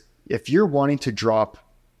here is if you're wanting to drop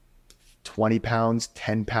 20 pounds,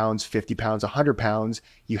 10 pounds, 50 pounds, 100 pounds,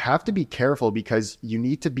 you have to be careful because you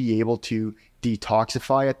need to be able to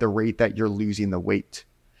detoxify at the rate that you're losing the weight.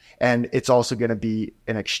 And it's also going to be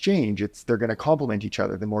an exchange. They're going to complement each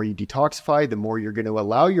other. The more you detoxify, the more you're going to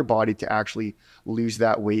allow your body to actually lose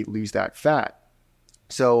that weight, lose that fat.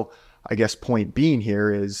 So I guess point being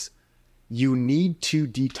here is you need to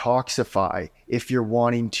detoxify if you're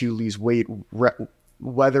wanting to lose weight,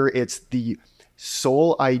 whether it's the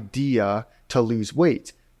sole idea to lose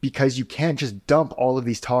weight, because you can't just dump all of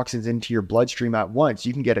these toxins into your bloodstream at once.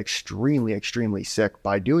 You can get extremely, extremely sick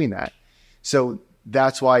by doing that. So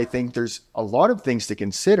that's why I think there's a lot of things to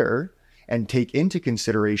consider and take into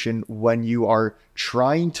consideration when you are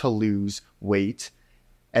trying to lose weight.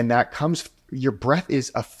 And that comes, your breath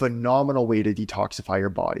is a phenomenal way to detoxify your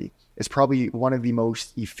body. It's probably one of the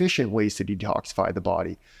most efficient ways to detoxify the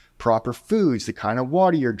body. Proper foods, the kind of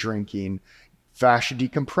water you're drinking, fascia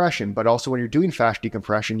decompression. But also when you're doing fascia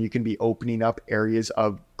decompression, you can be opening up areas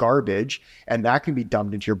of garbage and that can be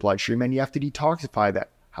dumped into your bloodstream and you have to detoxify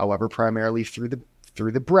that. However, primarily through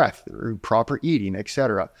the breath, through proper eating,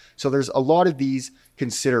 etc. So there's a lot of these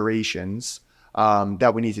considerations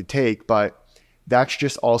that we need to take, but that's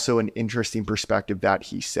just also an interesting perspective that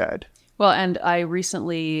he said. Well, and I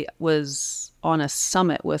recently was on a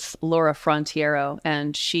summit with Laura Frontiero,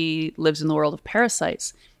 and she lives in the world of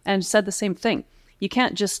parasites, and said the same thing. You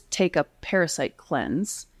can't just take a parasite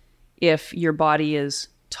cleanse if your body is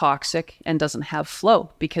toxic and doesn't have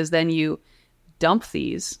flow, because then you dump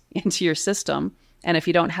these into your system. And if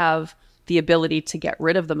you don't have the ability to get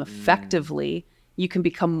rid of them effectively, you can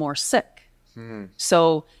become more sick.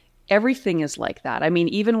 So everything is like that. I mean,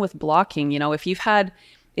 even with blocking, if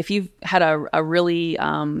you've had a really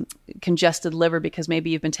congested liver because maybe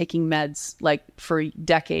you've been taking meds like for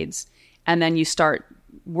decades, and then you start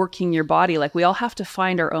working your body, like we all have to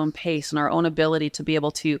find our own pace and our own ability to be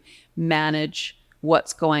able to manage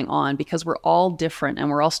what's going on, because we're all different and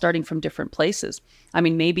we're all starting from different places. I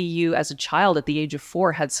mean, maybe you as a child at the age of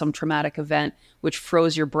 4 had some traumatic event which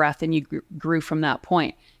froze your breath and you grew from that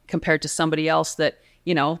point, compared to somebody else that,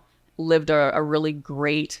 lived a really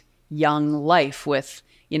great young life with,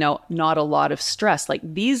 not a lot of stress. Like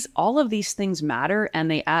all of these things matter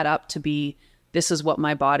and they add up to be, this is what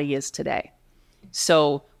my body is today.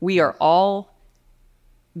 So we are all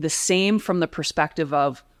the same from the perspective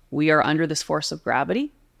of, we are under this force of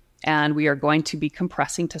gravity and we are going to be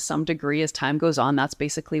compressing to some degree as time goes on. That's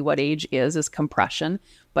basically what age is compression,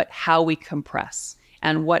 but how we compress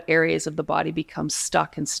and what areas of the body become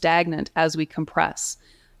stuck and stagnant as we compress.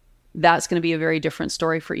 That's going to be a very different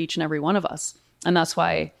story for each and every one of us. And that's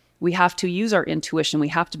why we have to use our intuition. We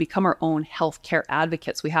have to become our own healthcare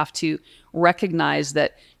advocates. We have to recognize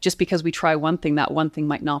that just because we try one thing, that one thing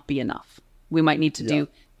might not be enough. We might need to do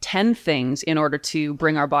 10 things in order to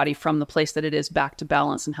bring our body from the place that it is back to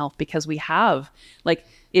balance and health, because we have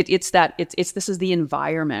this is the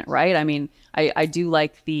environment, right? I mean, I do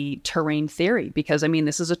like the terrain theory, because I mean,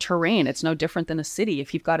 this is a terrain. It's no different than a city.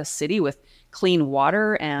 If you've got a city with clean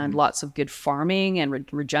water and lots of good farming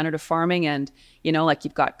and regenerative farming, and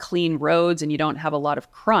you've got clean roads and you don't have a lot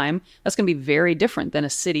of crime, that's going to be very different than a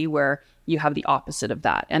city where you have the opposite of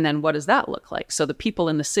that. And then what does that look like? So the people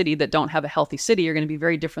in the city that don't have a healthy city are going to be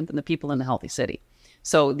very different than the people in the healthy city.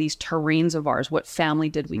 So these terrains of ours, what family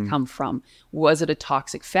did we come from? Was it a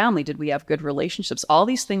toxic family? Did we have good relationships? All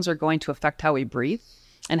these things are going to affect how we breathe,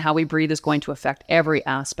 and how we breathe is going to affect every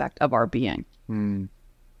aspect of our being.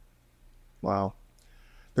 Wow.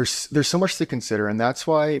 There's so much to consider, and that's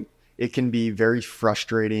why it can be very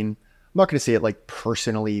frustrating. I'm not going to say it like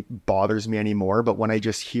personally bothers me anymore, but when I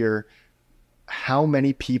just hear how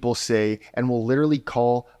many people say and will literally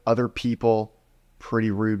call other people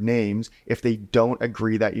pretty rude names if they don't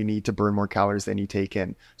agree that you need to burn more calories than you take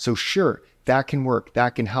in. So sure, that can work.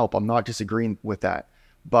 That can help. I'm not disagreeing with that.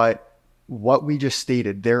 But what we just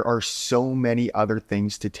stated, there are so many other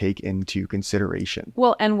things to take into consideration.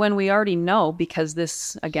 Well, and when we already know, because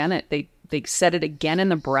this, again, they said it again in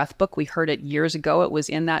the breath book. We heard it years ago. It was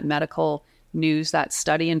in that medical news, that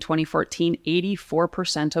study in 2014,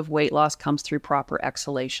 84% of weight loss comes through proper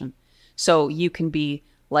exhalation. So you can be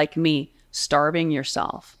like me, starving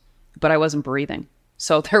yourself, but I wasn't breathing.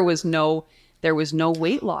 So there was no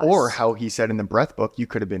weight loss. Or how he said in the breath book, you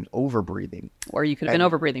could have been over breathing. Or you could have been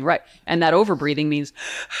over breathing, right? And that over breathing means,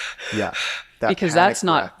 because panic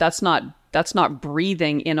breath. that's not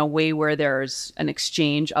breathing in a way where there's an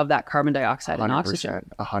exchange of that carbon dioxide and oxygen.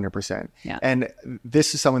 100%. Yeah. And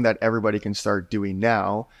this is something that everybody can start doing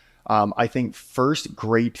now. I think first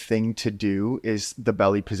great thing to do is the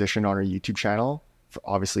belly position on our YouTube channel,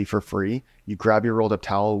 obviously for free. You grab your rolled up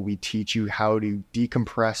towel. We teach you how to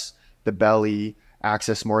decompress the belly,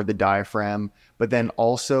 access more of the diaphragm, but then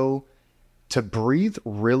also to breathe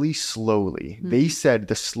really slowly. They said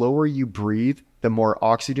the slower you breathe, the more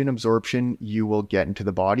oxygen absorption you will get into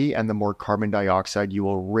the body and the more carbon dioxide you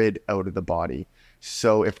will rid out of the body.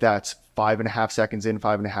 So if that's 5.5 seconds in,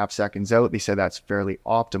 5.5 seconds out, they said that's fairly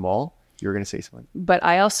optimal. You were going to say something. But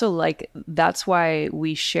I also that's why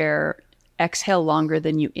we share exhale longer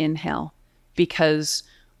than you inhale, because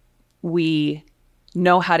we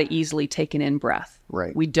know how to easily take an in breath.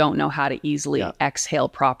 Right. We don't know how to easily exhale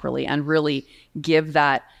properly and really give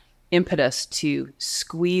that impetus to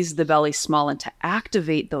squeeze the belly small and to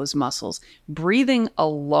activate those muscles. Breathing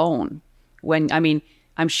alone,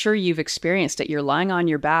 I'm sure you've experienced it. You're lying on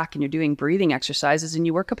your back and you're doing breathing exercises and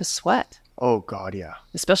you work up a sweat. Oh God, yeah.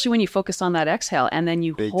 Especially when you focus on that exhale and then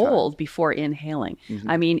you Big hold time. before inhaling.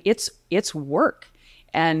 It's work.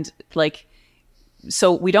 And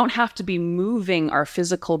so we don't have to be moving our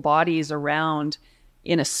physical bodies around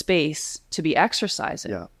in a space to be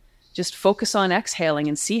exercising. Yeah. Just focus on exhaling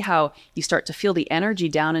and see how you start to feel the energy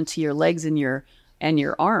down into your legs and your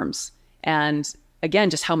arms. And again,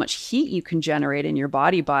 just how much heat you can generate in your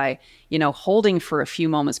body by, holding for a few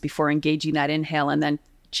moments before engaging that inhale and then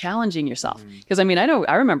challenging yourself. Because I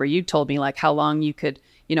remember you told me how long you could,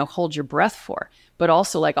 hold your breath for, but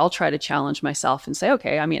also I'll try to challenge myself and say,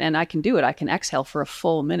 okay, and I can do it. I can exhale for a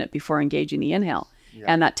full minute before engaging the inhale. Yeah.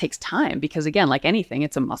 And that takes time because again, like anything,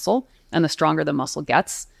 it's a muscle, and the stronger the muscle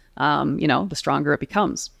gets, the stronger it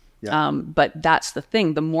becomes. Yeah. But that's the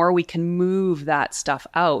thing. The more we can move that stuff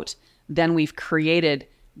out, then we've created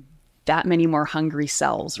that many more hungry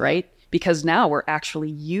cells, right? Because now we're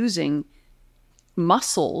actually using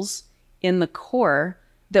muscles in the core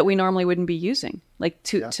that we normally wouldn't be using,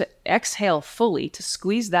 to exhale fully, to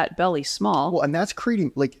squeeze that belly small. Well, and that's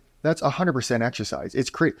creating that's 100% exercise.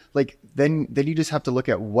 It's then you just have to look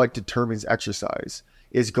at what determines exercise.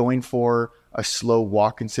 Is going for a slow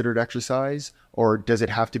walk considered exercise, or does it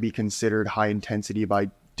have to be considered high intensity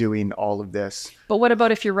by doing all of this? But what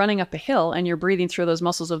about if you're running up a hill and you're breathing through those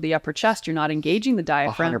muscles of the upper chest, you're not engaging the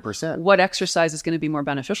diaphragm? 100%. What exercise is going to be more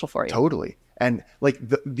beneficial for you? Totally. And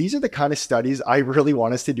these are the kind of studies I really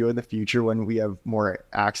want us to do in the future when we have more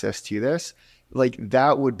access to this.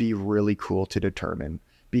 That would be really cool to determine,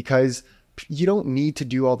 because you don't need to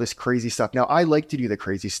do all this crazy stuff. Now, I like to do the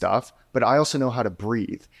crazy stuff, but I also know how to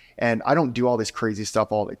breathe. And I don't do all this crazy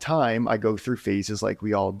stuff all the time. I go through phases like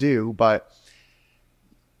we all do. But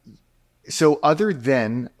so other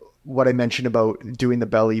than what I mentioned about doing the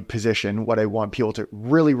belly position, what I want people to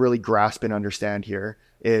really, really grasp and understand here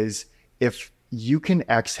is if you can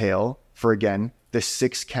exhale for, again, the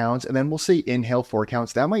 6 counts, and then we'll say inhale 4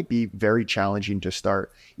 counts, that might be very challenging to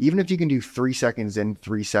start. Even if you can do 3 seconds in,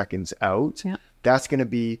 3 seconds out, that's going to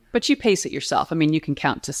be... But you pace it yourself. You can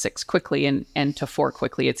count to 6 quickly and to 4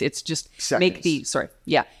 quickly. It's just seconds.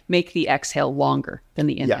 make the exhale longer than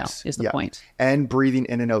the inhale is the point. And breathing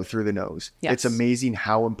in and out through the nose. Yes. It's amazing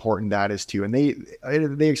how important that is too. And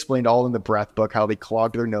they explained all in the breath book, how they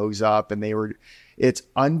clogged their nose up, and it's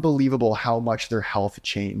unbelievable how much their health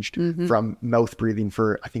changed from mouth breathing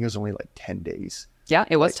for, I think it was only 10 days. Yeah,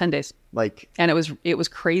 it was 10 days. And it was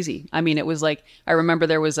crazy. It was I remember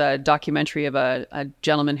there was a documentary of a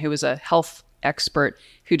gentleman who was a health expert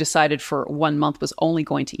who decided for 1 month was only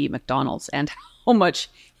going to eat McDonald's, and how much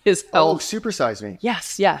his health... Oh, Supersize Me.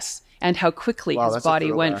 Yes. And how quickly his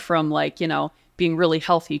body went from being really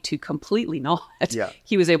healthy to completely not. Yeah.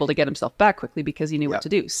 He was able to get himself back quickly because he knew what to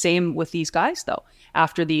do. Same with these guys though.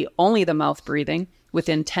 After only the mouth breathing,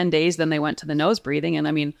 within 10 days, then they went to the nose breathing.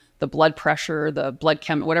 And the blood pressure, the blood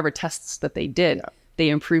whatever tests that they did, they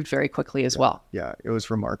improved very quickly as well. Yeah, it was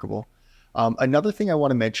remarkable. Another thing I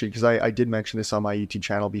want to mention, because I did mention this on my YouTube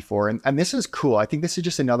channel before, and this is cool. I think this is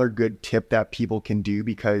just another good tip that people can do,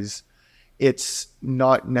 because it's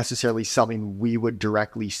not necessarily something we would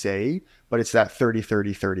directly say, but it's that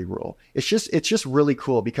 30-30-30 rule. It's just really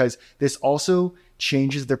cool, because this also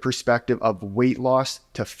changes the perspective of weight loss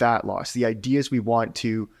to fat loss. The idea is we want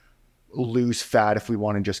to lose fat, if we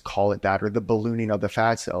want to just call it that, or the ballooning of the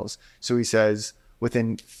fat cells. So he says,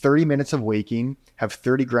 within 30 minutes of waking, have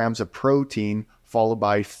 30 grams of protein followed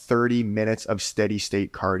by 30 minutes of steady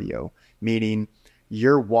state cardio, meaning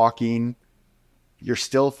you're walking, you're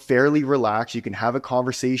still fairly relaxed. You can have a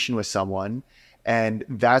conversation with someone, And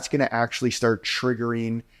that's going to actually start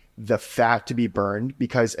triggering the fat to be burned,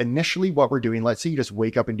 because initially what we're doing, let's say you just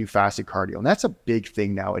wake up and do fasted cardio. And that's a big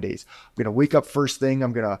thing nowadays. I'm going to wake up first thing.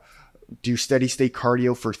 I'm going to do steady state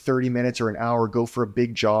cardio for 30 minutes or an hour, go for a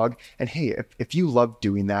big jog. And hey, if you love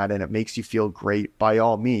doing that and it makes you feel great, by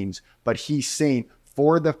all means. But he's saying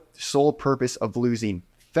for the sole purpose of losing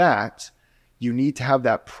fat, you need to have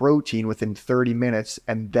that protein within 30 minutes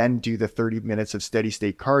and then do the 30 minutes of steady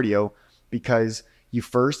state cardio, because you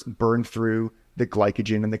first burn through the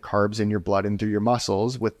glycogen and the carbs in your blood and through your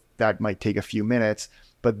muscles. With that might take a few minutes,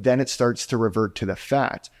 but then it starts to revert to the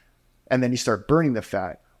fat, and then you start burning the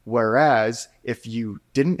fat. Whereas if you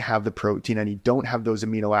didn't have the protein and you don't have those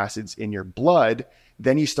amino acids in your blood,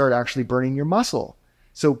 then you start actually burning your muscle.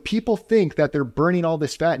 So people think that they're burning all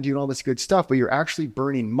this fat and doing all this good stuff, but you're actually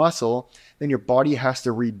burning muscle. Then your body has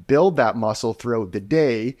to rebuild that muscle throughout the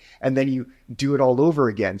day, and then you do it all over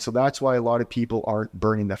again. So that's why a lot of people aren't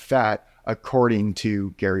burning the fat, according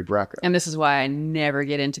to Gary Brecka. And this is why I never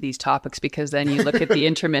get into these topics, because then you look at the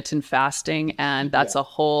intermittent fasting, and that's a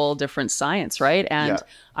whole different science, right? And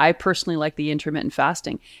I personally like the intermittent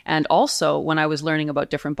fasting. And also, when I was learning about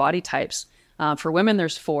different body types, for women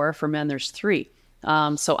there's 4, for men there's 3.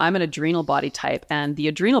 So I'm an adrenal body type, and the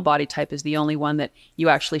adrenal body type is the only one that you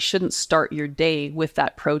actually shouldn't start your day with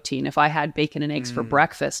that protein. If I had bacon and eggs for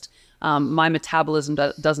breakfast, my metabolism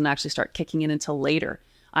doesn't actually start kicking in until later.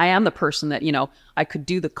 I am the person that, I could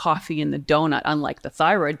do the coffee and the donut, unlike the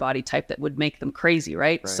thyroid body type that would make them crazy,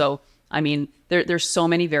 right? So, I mean, there's so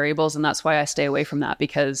many variables, and that's why I stay away from that,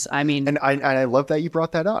 because And I love that you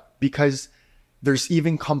brought that up, because there's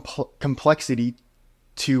even complexity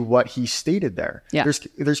to what he stated there.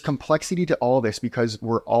 There's complexity to all this, because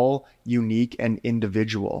we're all unique and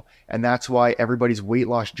individual. And that's why everybody's weight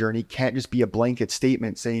loss journey can't just be a blanket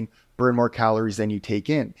statement saying burn more calories than you take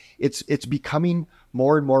in. It's becoming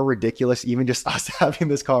more and more ridiculous, even just us having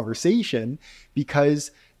this conversation, because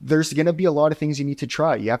there's going to be a lot of things you need to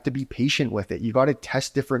try. You have to be patient with it. You got to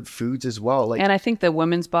test different foods as well. And I think the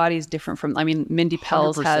women's body is different from, Mindy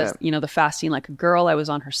Pelz 100%. Has, the fasting like a girl. I was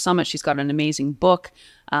on her summit. She's got an amazing book.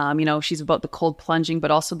 She's about the cold plunging, but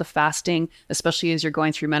also the fasting, especially as you're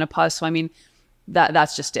going through menopause. So,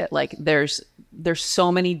 that's just it. Like there's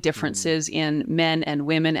so many differences in men and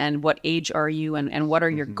women, and what age are you, and what are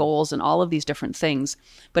your goals, and all of these different things.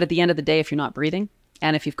 But at the end of the day, if you're not breathing,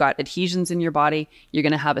 and if you've got adhesions in your body, you're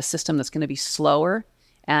going to have a system that's going to be slower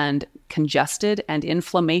and congested, and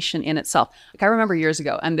inflammation in itself. Like I remember years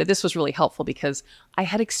ago, and this was really helpful because I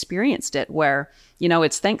had experienced it where,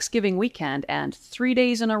 it's Thanksgiving weekend, and 3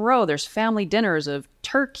 days in a row, there's family dinners of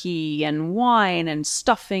turkey and wine and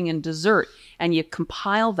stuffing and dessert. And you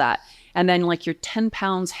compile that, and then like you're 10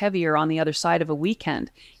 pounds heavier on the other side of a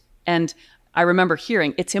weekend. And I remember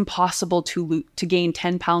hearing it's impossible to gain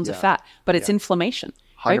 10 pounds of fat, but it's inflammation,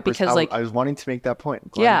 right? Because I was wanting to make that point.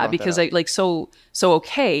 Because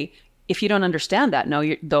okay, if you don't understand that,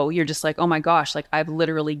 you're just like, oh my gosh, like I've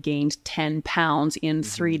literally gained 10 pounds in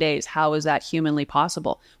 3 days. How is that humanly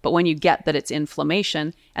possible? But when you get that it's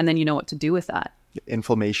inflammation, and then you know what to do with that.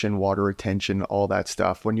 Inflammation, water retention, all that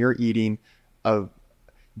stuff. When you're eating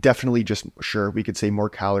definitely just, sure, we could say more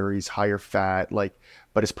calories, higher fat,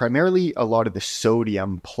 but it's primarily a lot of the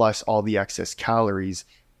sodium plus all the excess calories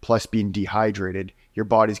plus being dehydrated. Your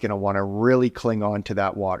body's going to want to really cling on to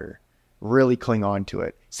that water, really cling on to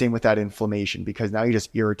it. Same with that inflammation, because now you just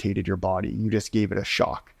irritated your body. You just gave it a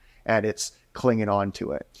shock, and it's clinging on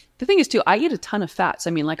to it. The thing is too, I eat a ton of fats.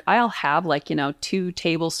 I'll have 2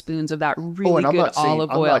 tablespoons of that really good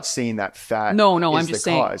olive oil. I'm not saying that fat. No, I'm just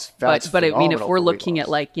saying. But if we're looking at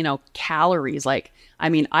calories,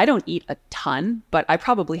 I don't eat a ton, but I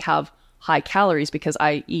probably have high calories because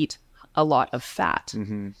I eat a lot of fat,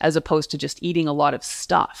 as opposed to just eating a lot of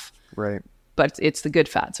stuff. Right. But it's the good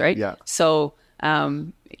fats, right? Yeah. So,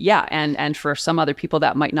 and for some other people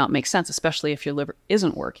that might not make sense, especially if your liver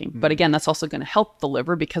isn't working. But again, that's also going to help the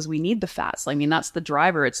liver, because we need the fats. That's the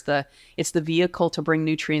driver. It's the vehicle to bring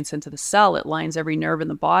nutrients into the cell. It lines every nerve in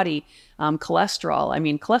the body.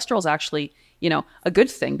 Cholesterol. Cholesterol is actually, a good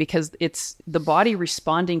thing, because it's the body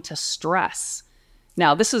responding to stress.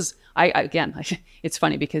 Now, this is, it's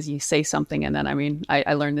funny because you say something, and then,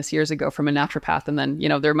 I learned this years ago from a naturopath, and then,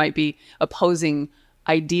 there might be opposing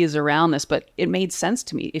ideas around this, but it made sense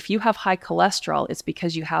to me. If you have high cholesterol, it's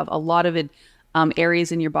because you have a lot of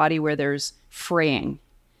areas in your body where there's fraying.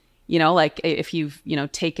 If you've,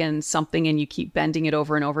 taken something and you keep bending it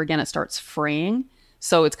over and over again, it starts fraying.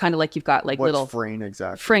 So it's kind of like you've got What's little fraying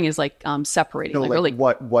exactly? Fraying is separating. No,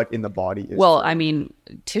 what in the body is? Well,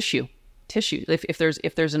 tissue. tissue. If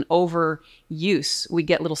there's an overuse, we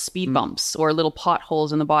get little speed bumps or little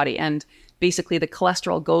potholes in the body, and basically the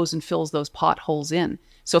cholesterol goes and fills those potholes in.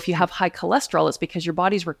 So if you have high cholesterol, it's because your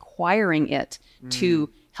body's requiring it to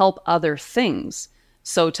help other things.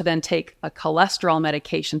 So to then take a cholesterol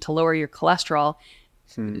medication to lower your cholesterol,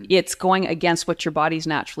 it's going against what your body's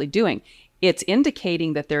naturally doing. It's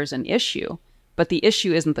indicating that there's an issue, but the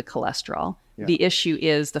issue isn't the cholesterol. Yeah. The issue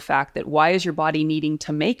is the fact that why is your body needing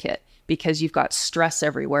to make it? Because you've got stress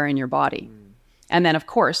everywhere in your body. And then, of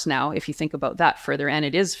course, now, if you think about that further, and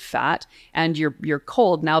it is fat, and you're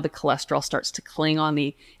cold, now the cholesterol starts to cling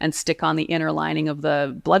on and stick on the inner lining of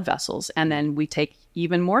the blood vessels. And then we take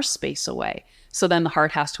even more space away. So then the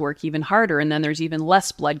heart has to work even harder. And then there's even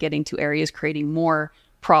less blood getting to areas, creating more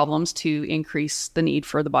problems to increase the need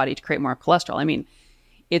for the body to create more cholesterol. I mean,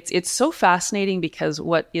 it's so fascinating, because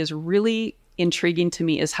what is really intriguing to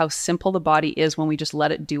me is how simple the body is when we just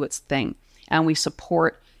let it do its thing and we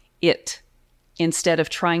support it, instead of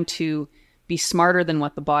trying to be smarter than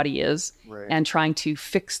what the body is, right, and trying to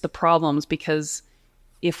fix the problems. Because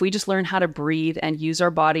if we just learn how to breathe and use our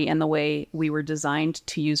body in the way we were designed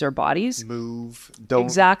to use our bodies, move,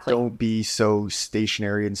 don't be so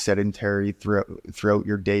stationary and sedentary throughout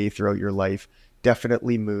your day, throughout your life.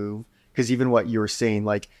 Definitely move, because even what you were saying,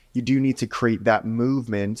 like, you do need to create that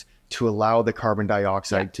movement to allow the carbon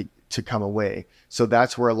dioxide to come away. So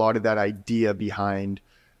that's where a lot of that idea behind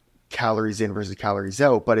calories in versus calories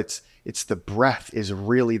out, but it's the breath is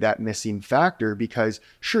really that missing factor, because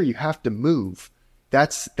sure, you have to move.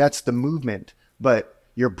 That's the movement, but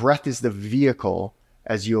your breath is the vehicle,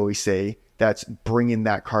 as you always say, that's bringing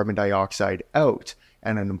that carbon dioxide out.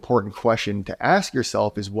 And an important question to ask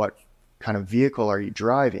yourself is, what kind of vehicle are you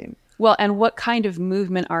driving? Well, and what kind of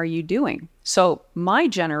movement are you doing? So my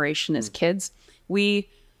generation as kids, we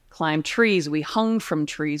climbed trees, we hung from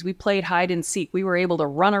trees, we played hide and seek, we were able to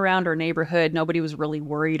run around our neighborhood. Nobody was really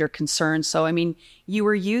worried or concerned. So, I mean, you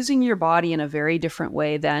were using your body in a very different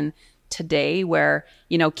way than today, where,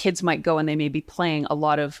 you know, kids might go and they may be playing a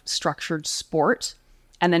lot of structured sport,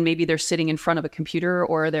 and then maybe they're sitting in front of a computer,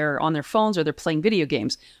 or they're on their phones, or they're playing video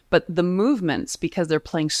games. But the movements, because they're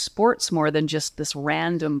playing sports more than just this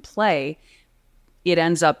random play, it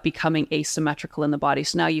ends up becoming asymmetrical in the body.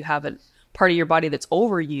 So now you have a part of your body that's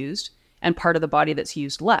overused and part of the body that's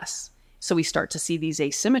used less. So we start to see these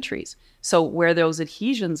asymmetries. So where those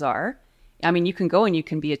adhesions are, I mean, you can go and you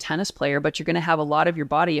can be a tennis player, but you're going to have a lot of your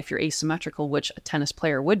body, if you're asymmetrical, which a tennis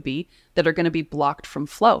player would be, that are going to be blocked from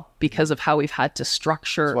flow because of how we've had to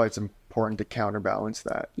structure. That's why it's important to counterbalance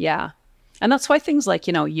that. Yeah. And that's why things like,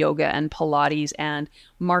 you know, yoga and Pilates and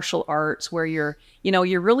martial arts, where you're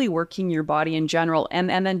really working your body in general, and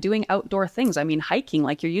then doing outdoor things. I mean, hiking,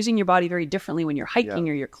 like, you're using your body very differently when you're hiking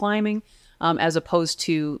or you're climbing, as opposed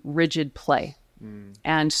to rigid play.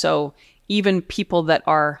 And so even people that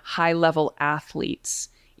are high level athletes,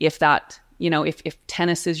 if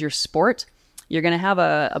tennis is your sport, you're going to have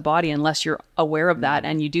a body, unless you're aware of that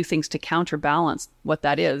and you do things to counterbalance what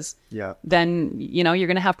that is. Yeah. Then, you know, you're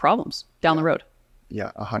going to have problems down the road.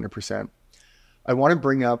 Yeah, 100%. I want to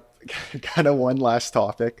bring up kind of one last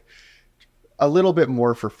topic, a little bit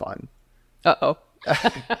more for fun. Uh-oh.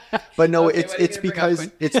 But no, okay, it's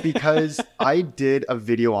because I did a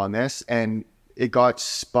video on this and it got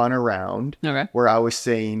spun around, where I was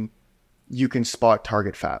saying you can spot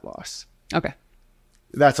target fat loss. Okay.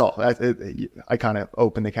 That's all. I kind of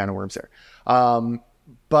opened the can of worms there.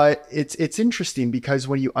 But it's interesting, because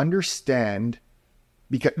when you understand,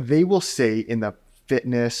 because they will say in the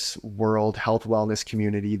fitness world, health, wellness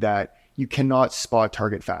community, that you cannot spot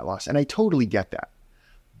target fat loss. And I totally get that.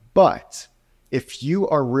 But if you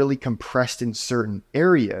are really compressed in certain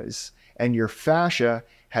areas and your fascia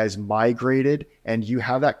has migrated and you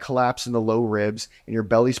have that collapse in the low ribs and your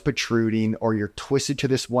belly's protruding, or you're twisted to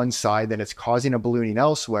this one side, then it's causing a ballooning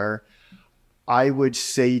elsewhere, I would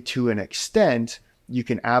say to an extent, you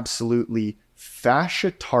can absolutely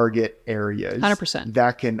fascia target areas 100%.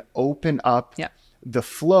 That can open up the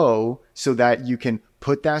flow so that you can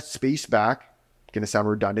put that space back. Going to sound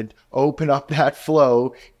redundant. Open up that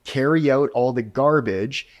flow, carry out all the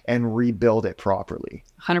garbage, and rebuild it properly.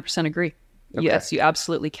 100% agree. Okay. Yes, you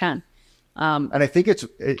absolutely can. And I think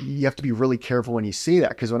you have to be really careful when you say that,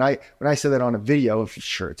 because when I say that on a video,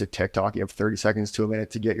 sure, it's a TikTok, you have 30 seconds to a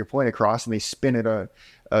minute to get your point across, and they spin it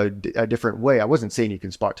a different way. I wasn't saying you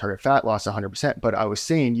can spot target fat loss 100%, but I was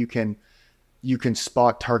saying you can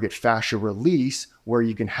spot target fascia release, where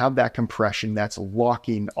you can have that compression that's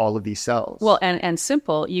locking all of these cells. Well, and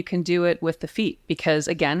simple, you can do it with the feet, because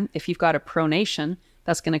again, if you've got a pronation,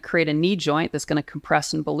 That's going to create a knee joint that's going to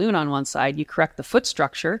compress and balloon on one side. You correct the foot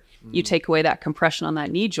structure. You take away that compression on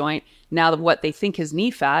that knee joint. Now what they think is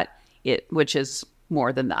knee fat, which is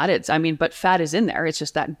more than that. But fat is in there. It's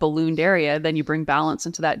just that ballooned area. Then you bring balance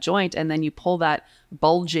into that joint, and then you pull that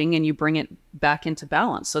bulging and you bring it back into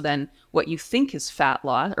balance. So then what you think is fat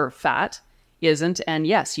loss or fat isn't. And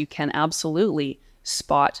yes, you can absolutely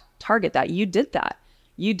target that. You did that.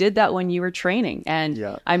 You did that when you were training. And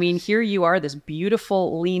here you are, this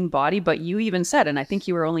beautiful lean body, but you even said, and I think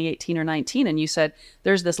you were only 18 or 19, and you said,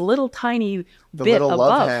 there's this little tiny bit above.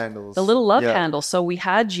 Love handles. The little love handle. So we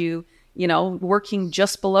had you, working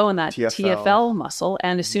just below in that TFL muscle.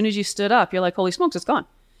 And as soon as you stood up, you're like, holy smokes, it's gone.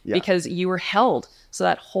 Because you were held. So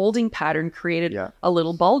that holding pattern created a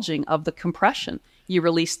little bulging of the compression. You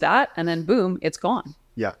release that, and then boom, it's gone.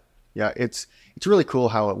 Yeah, it's really cool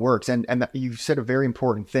how it works. And you said a very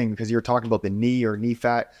important thing, because you're talking about the knee or knee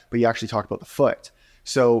fat, but you actually talked about the foot.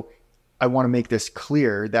 So I want to make this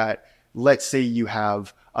clear that, let's say you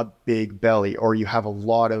have a big belly, or you have a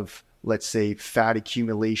lot of, let's say, fat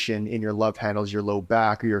accumulation in your love handles, your low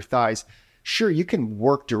back or your thighs. Sure, you can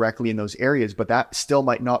work directly in those areas, but that still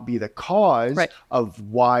might not be the cause of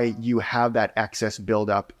why you have that excess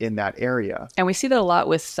buildup in that area. And we see that a lot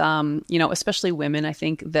with, especially women, I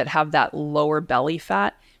think, that have that lower belly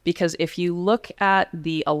fat, because if you look at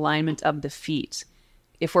the alignment of the feet,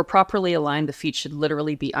 if we're properly aligned, the feet should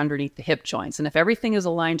literally be underneath the hip joints. And if everything is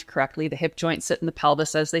aligned correctly, the hip joints sit in the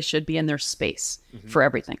pelvis as they should be, and there's space for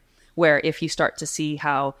everything. Where if you start to see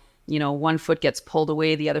how one foot gets pulled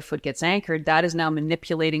away, the other foot gets anchored, that is now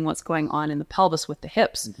manipulating what's going on in the pelvis with the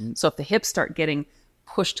hips. So if the hips start getting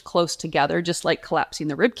pushed close together, just like collapsing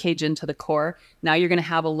the rib cage into the core, now you're going to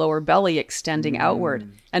have a lower belly extending outward.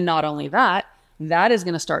 And not only that, that is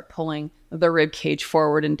going to start pulling the rib cage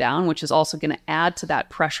forward and down, which is also going to add to that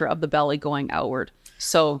pressure of the belly going outward.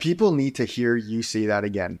 So people need to hear you say that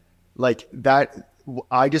again. Like that,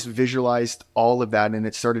 I just visualized all of that, and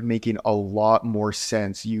it started making a lot more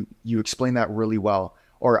sense. You explained that really well,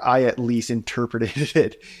 or I at least interpreted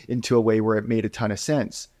it into a way where it made a ton of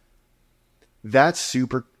sense. That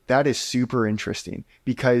is super interesting,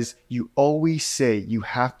 because you always say you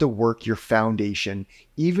have to work your foundation.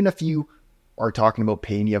 Even if you are talking about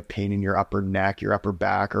pain, you have pain in your upper neck, your upper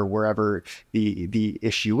back, or wherever the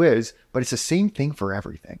issue is, but it's the same thing for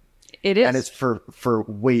everything. It is. And it's for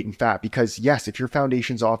weight and fat, because yes, if your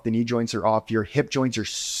foundation's off, the knee joints are off, your hip joints are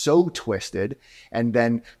so twisted, and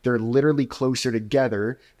then they're literally closer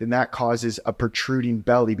together, then that causes a protruding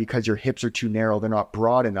belly because your hips are too narrow. They're not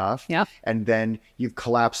broad enough. Yeah. And then you've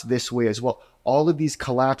collapsed this way as well. All of these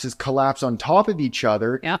collapse on top of each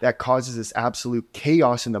other. Yeah. That causes this absolute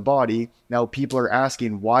chaos in the body. Now people are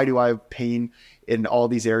asking, why do I have pain in all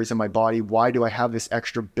these areas of my body? Why do I have this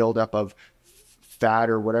extra buildup of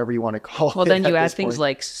fat, or whatever you want to call it? Well, then you add things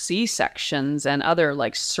like C-sections and other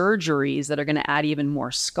like surgeries that are going to add even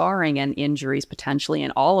more scarring and injuries potentially,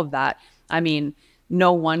 and all of that. I mean,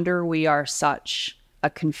 no wonder we are such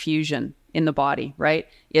a confusion in the body, right?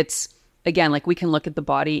 It's, again, like we can look at the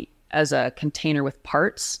body as a container with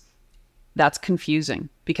parts. That's confusing,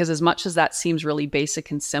 because as much as that seems really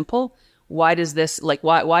basic and simple, why does this, like,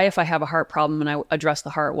 why if I have a heart problem and I address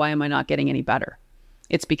the heart, why am I not getting any better?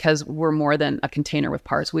 It's because we're more than a container with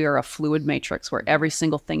parts. We are a fluid matrix where every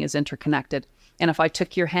single thing is interconnected. And if I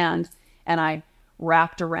took your hand and I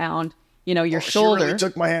wrapped around, your shoulder. She really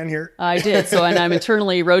took my hand here. I did. So, and I'm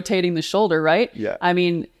internally rotating the shoulder, right? Yeah. I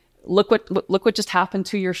mean, look what just happened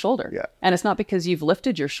to your shoulder. Yeah. And it's not because you've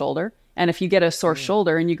lifted your shoulder. And if you get a sore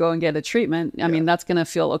shoulder and you go and get a treatment, I mean, that's going to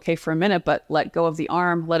feel okay for a minute, but let go of the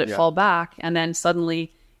arm, let it fall back. And then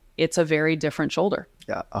suddenly it's a very different shoulder.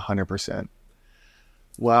 Yeah, 100%.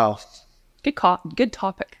 Wow. Good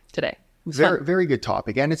topic today. Very good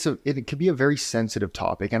topic. And it could be a very sensitive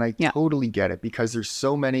topic. And I totally get it, because there's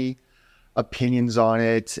so many opinions on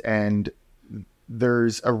it, and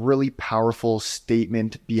there's a really powerful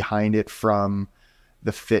statement behind it from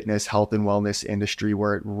the fitness, health, and wellness industry,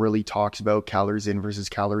 where it really talks about calories in versus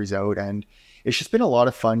calories out. And it's just been a lot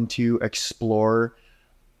of fun to explore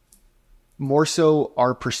more so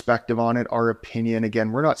our perspective on it, our opinion.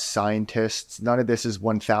 Again, we're not scientists. None of this is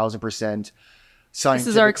 1000%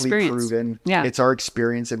 scientifically proven. Yeah. It's our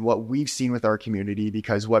experience and what we've seen with our community,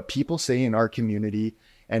 because what people say in our community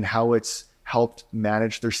and how it's helped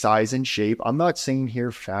manage their size and shape. I'm not saying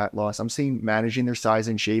here fat loss. I'm saying managing their size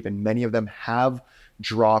and shape. And many of them have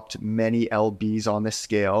dropped many lbs on the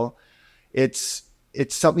scale. It's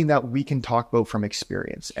something that we can talk about from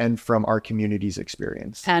experience and from our community's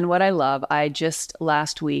experience. And what I love, I just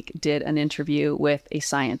last week did an interview with a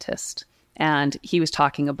scientist, and he was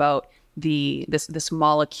talking about this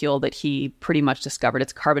molecule that he pretty much discovered.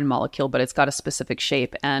 It's a carbon molecule, but it's got a specific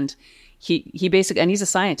shape. And he basically, and he's a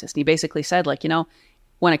scientist. He basically said, like,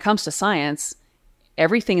 when it comes to science,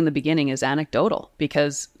 everything in the beginning is anecdotal,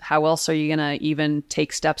 because how else are you going to even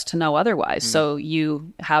take steps to know otherwise? So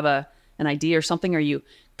you have an idea or something, or you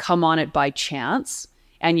come on it by chance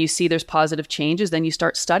and you see there's positive changes, then you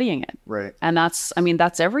start studying it. Right. And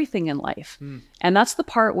that's everything in life. And that's the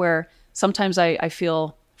part where sometimes I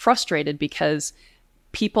feel frustrated, because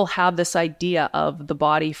people have this idea of the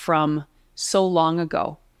body from so long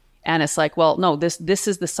ago. And it's like, well, no, this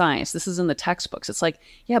is the science. This is in the textbooks. It's like,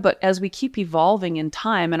 yeah, but as we keep evolving in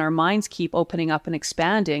time and our minds keep opening up and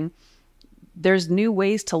expanding, there's new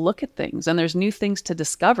ways to look at things and there's new things to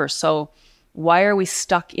discover. So why are we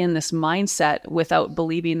stuck in this mindset without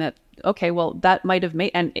believing that, okay, well, that might have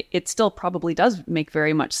made, and it still probably does make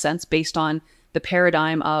very much sense based on the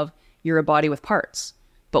paradigm of you're a body with parts.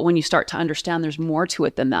 But when you start to understand there's more to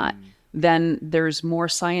it than that, then there's more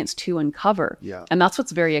science to uncover. Yeah. And that's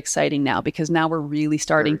what's very exciting now, because now we're really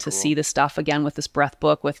starting to see the stuff again with this breath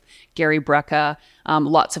book with Gary Brecka.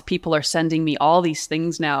 Lots of people are sending me all these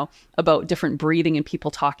things now about different breathing and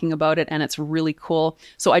people talking about it. And it's really cool.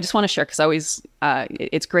 So I just want to share, because I always,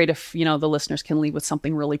 it's great if, the listeners can leave with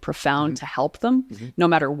something really profound to help them, no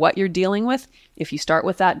matter what you're dealing with. If you start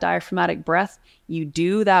with that diaphragmatic breath, you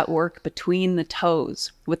do that work between the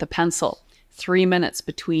toes with a pencil. 3 minutes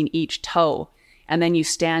between each toe, and then you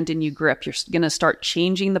stand and you grip. You're going to start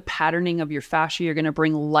changing the patterning of your fascia. You're going to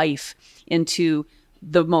bring life into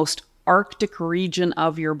the most Arctic region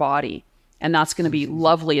of your body, and that's going to be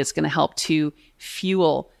lovely. It's going to help to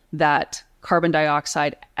fuel that carbon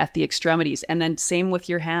dioxide at the extremities. And then same with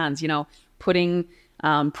your hands, putting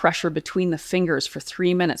pressure between the fingers for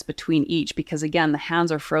 3 minutes between each, because again, the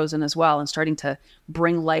hands are frozen as well, and starting to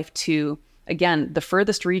bring life to, again, the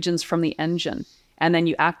furthest regions from the engine. And then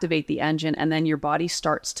you activate the engine, and then your body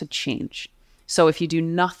starts to change. So if you do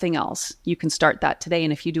nothing else, you can start that today.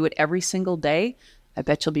 And if you do it every single day, I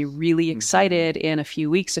bet you'll be really excited in a few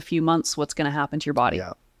weeks, a few months, what's going to happen to your body.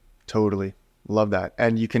 Yeah, totally. Love that.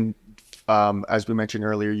 And you can, as we mentioned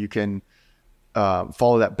earlier, you can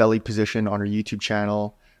follow that belly position on our YouTube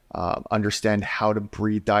channel, understand how to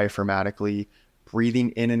breathe diaphragmatically, breathing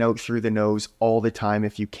in and out through the nose all the time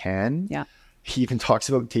if you can. Yeah. He even talks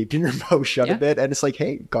about taping your mouth shut a bit. And it's like,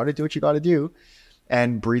 hey, got to do what you got to do.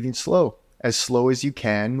 And breathing slow as you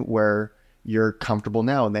can, where you're comfortable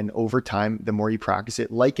now. And then over time, the more you practice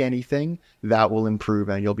it, like anything, that will improve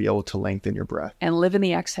and you'll be able to lengthen your breath. And live in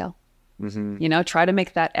the exhale. Try to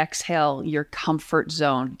make that exhale your comfort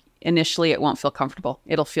zone. Initially, it won't feel comfortable.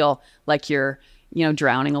 It'll feel like you're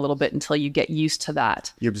drowning a little bit until you get used to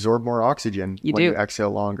that. You absorb more oxygen when you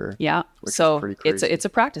exhale longer. Yeah. So it's a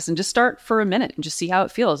practice, and just start for a minute and just see how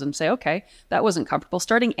it feels and say, okay, that wasn't comfortable.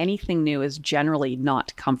 Starting anything new is generally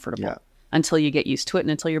not comfortable until you get used to it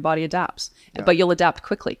and until your body adapts. But you'll adapt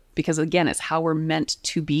quickly, because again, it's how we're meant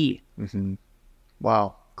to be.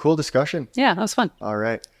 Wow. Cool discussion. Yeah, that was fun. All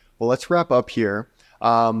right. Well, let's wrap up here.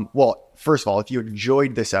 Well, first of all, if you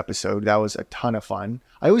enjoyed this episode, that was a ton of fun.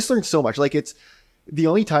 I always learn so much. Like, it's the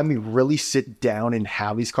only time we really sit down and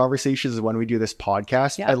have these conversations is when we do this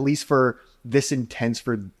podcast, at least for this intense,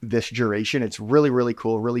 for this duration. It's really, really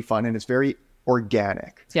cool, really fun, and it's very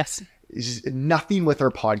organic. Yes. Nothing with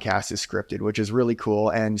our podcast is scripted, which is really cool.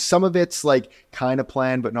 And some of it's like kind of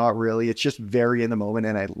planned, but not really. It's just very in the moment,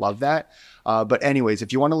 and I love that. But anyways,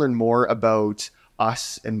 if you want to learn more about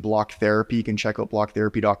us and Block Therapy, you can check out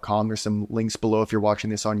blocktherapy.com. There's some links below if you're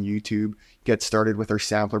watching this on YouTube. Get started with our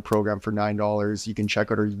sampler program for $9. You can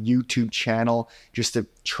check out our YouTube channel just to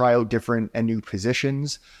try out different and new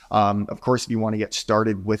positions. Of course, if you want to get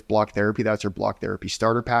started with Block Therapy, that's our Block Therapy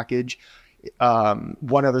starter package.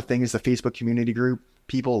 One other thing is the Facebook community group.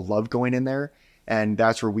 People love going in there, and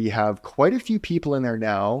that's where we have quite a few people in there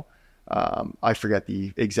now. I forget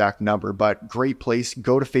the exact number, but great place.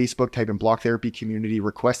 Go to Facebook, type in Block Therapy Community,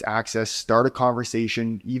 request access, start a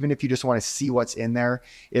conversation. Even if you just want to see what's in there,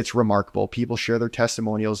 it's remarkable. People share their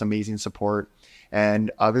testimonials, amazing support.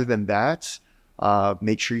 And other than that,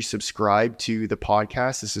 make sure you subscribe to the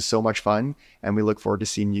podcast. This is so much fun, and we look forward to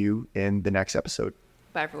seeing you in the next episode.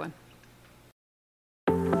 Bye, everyone.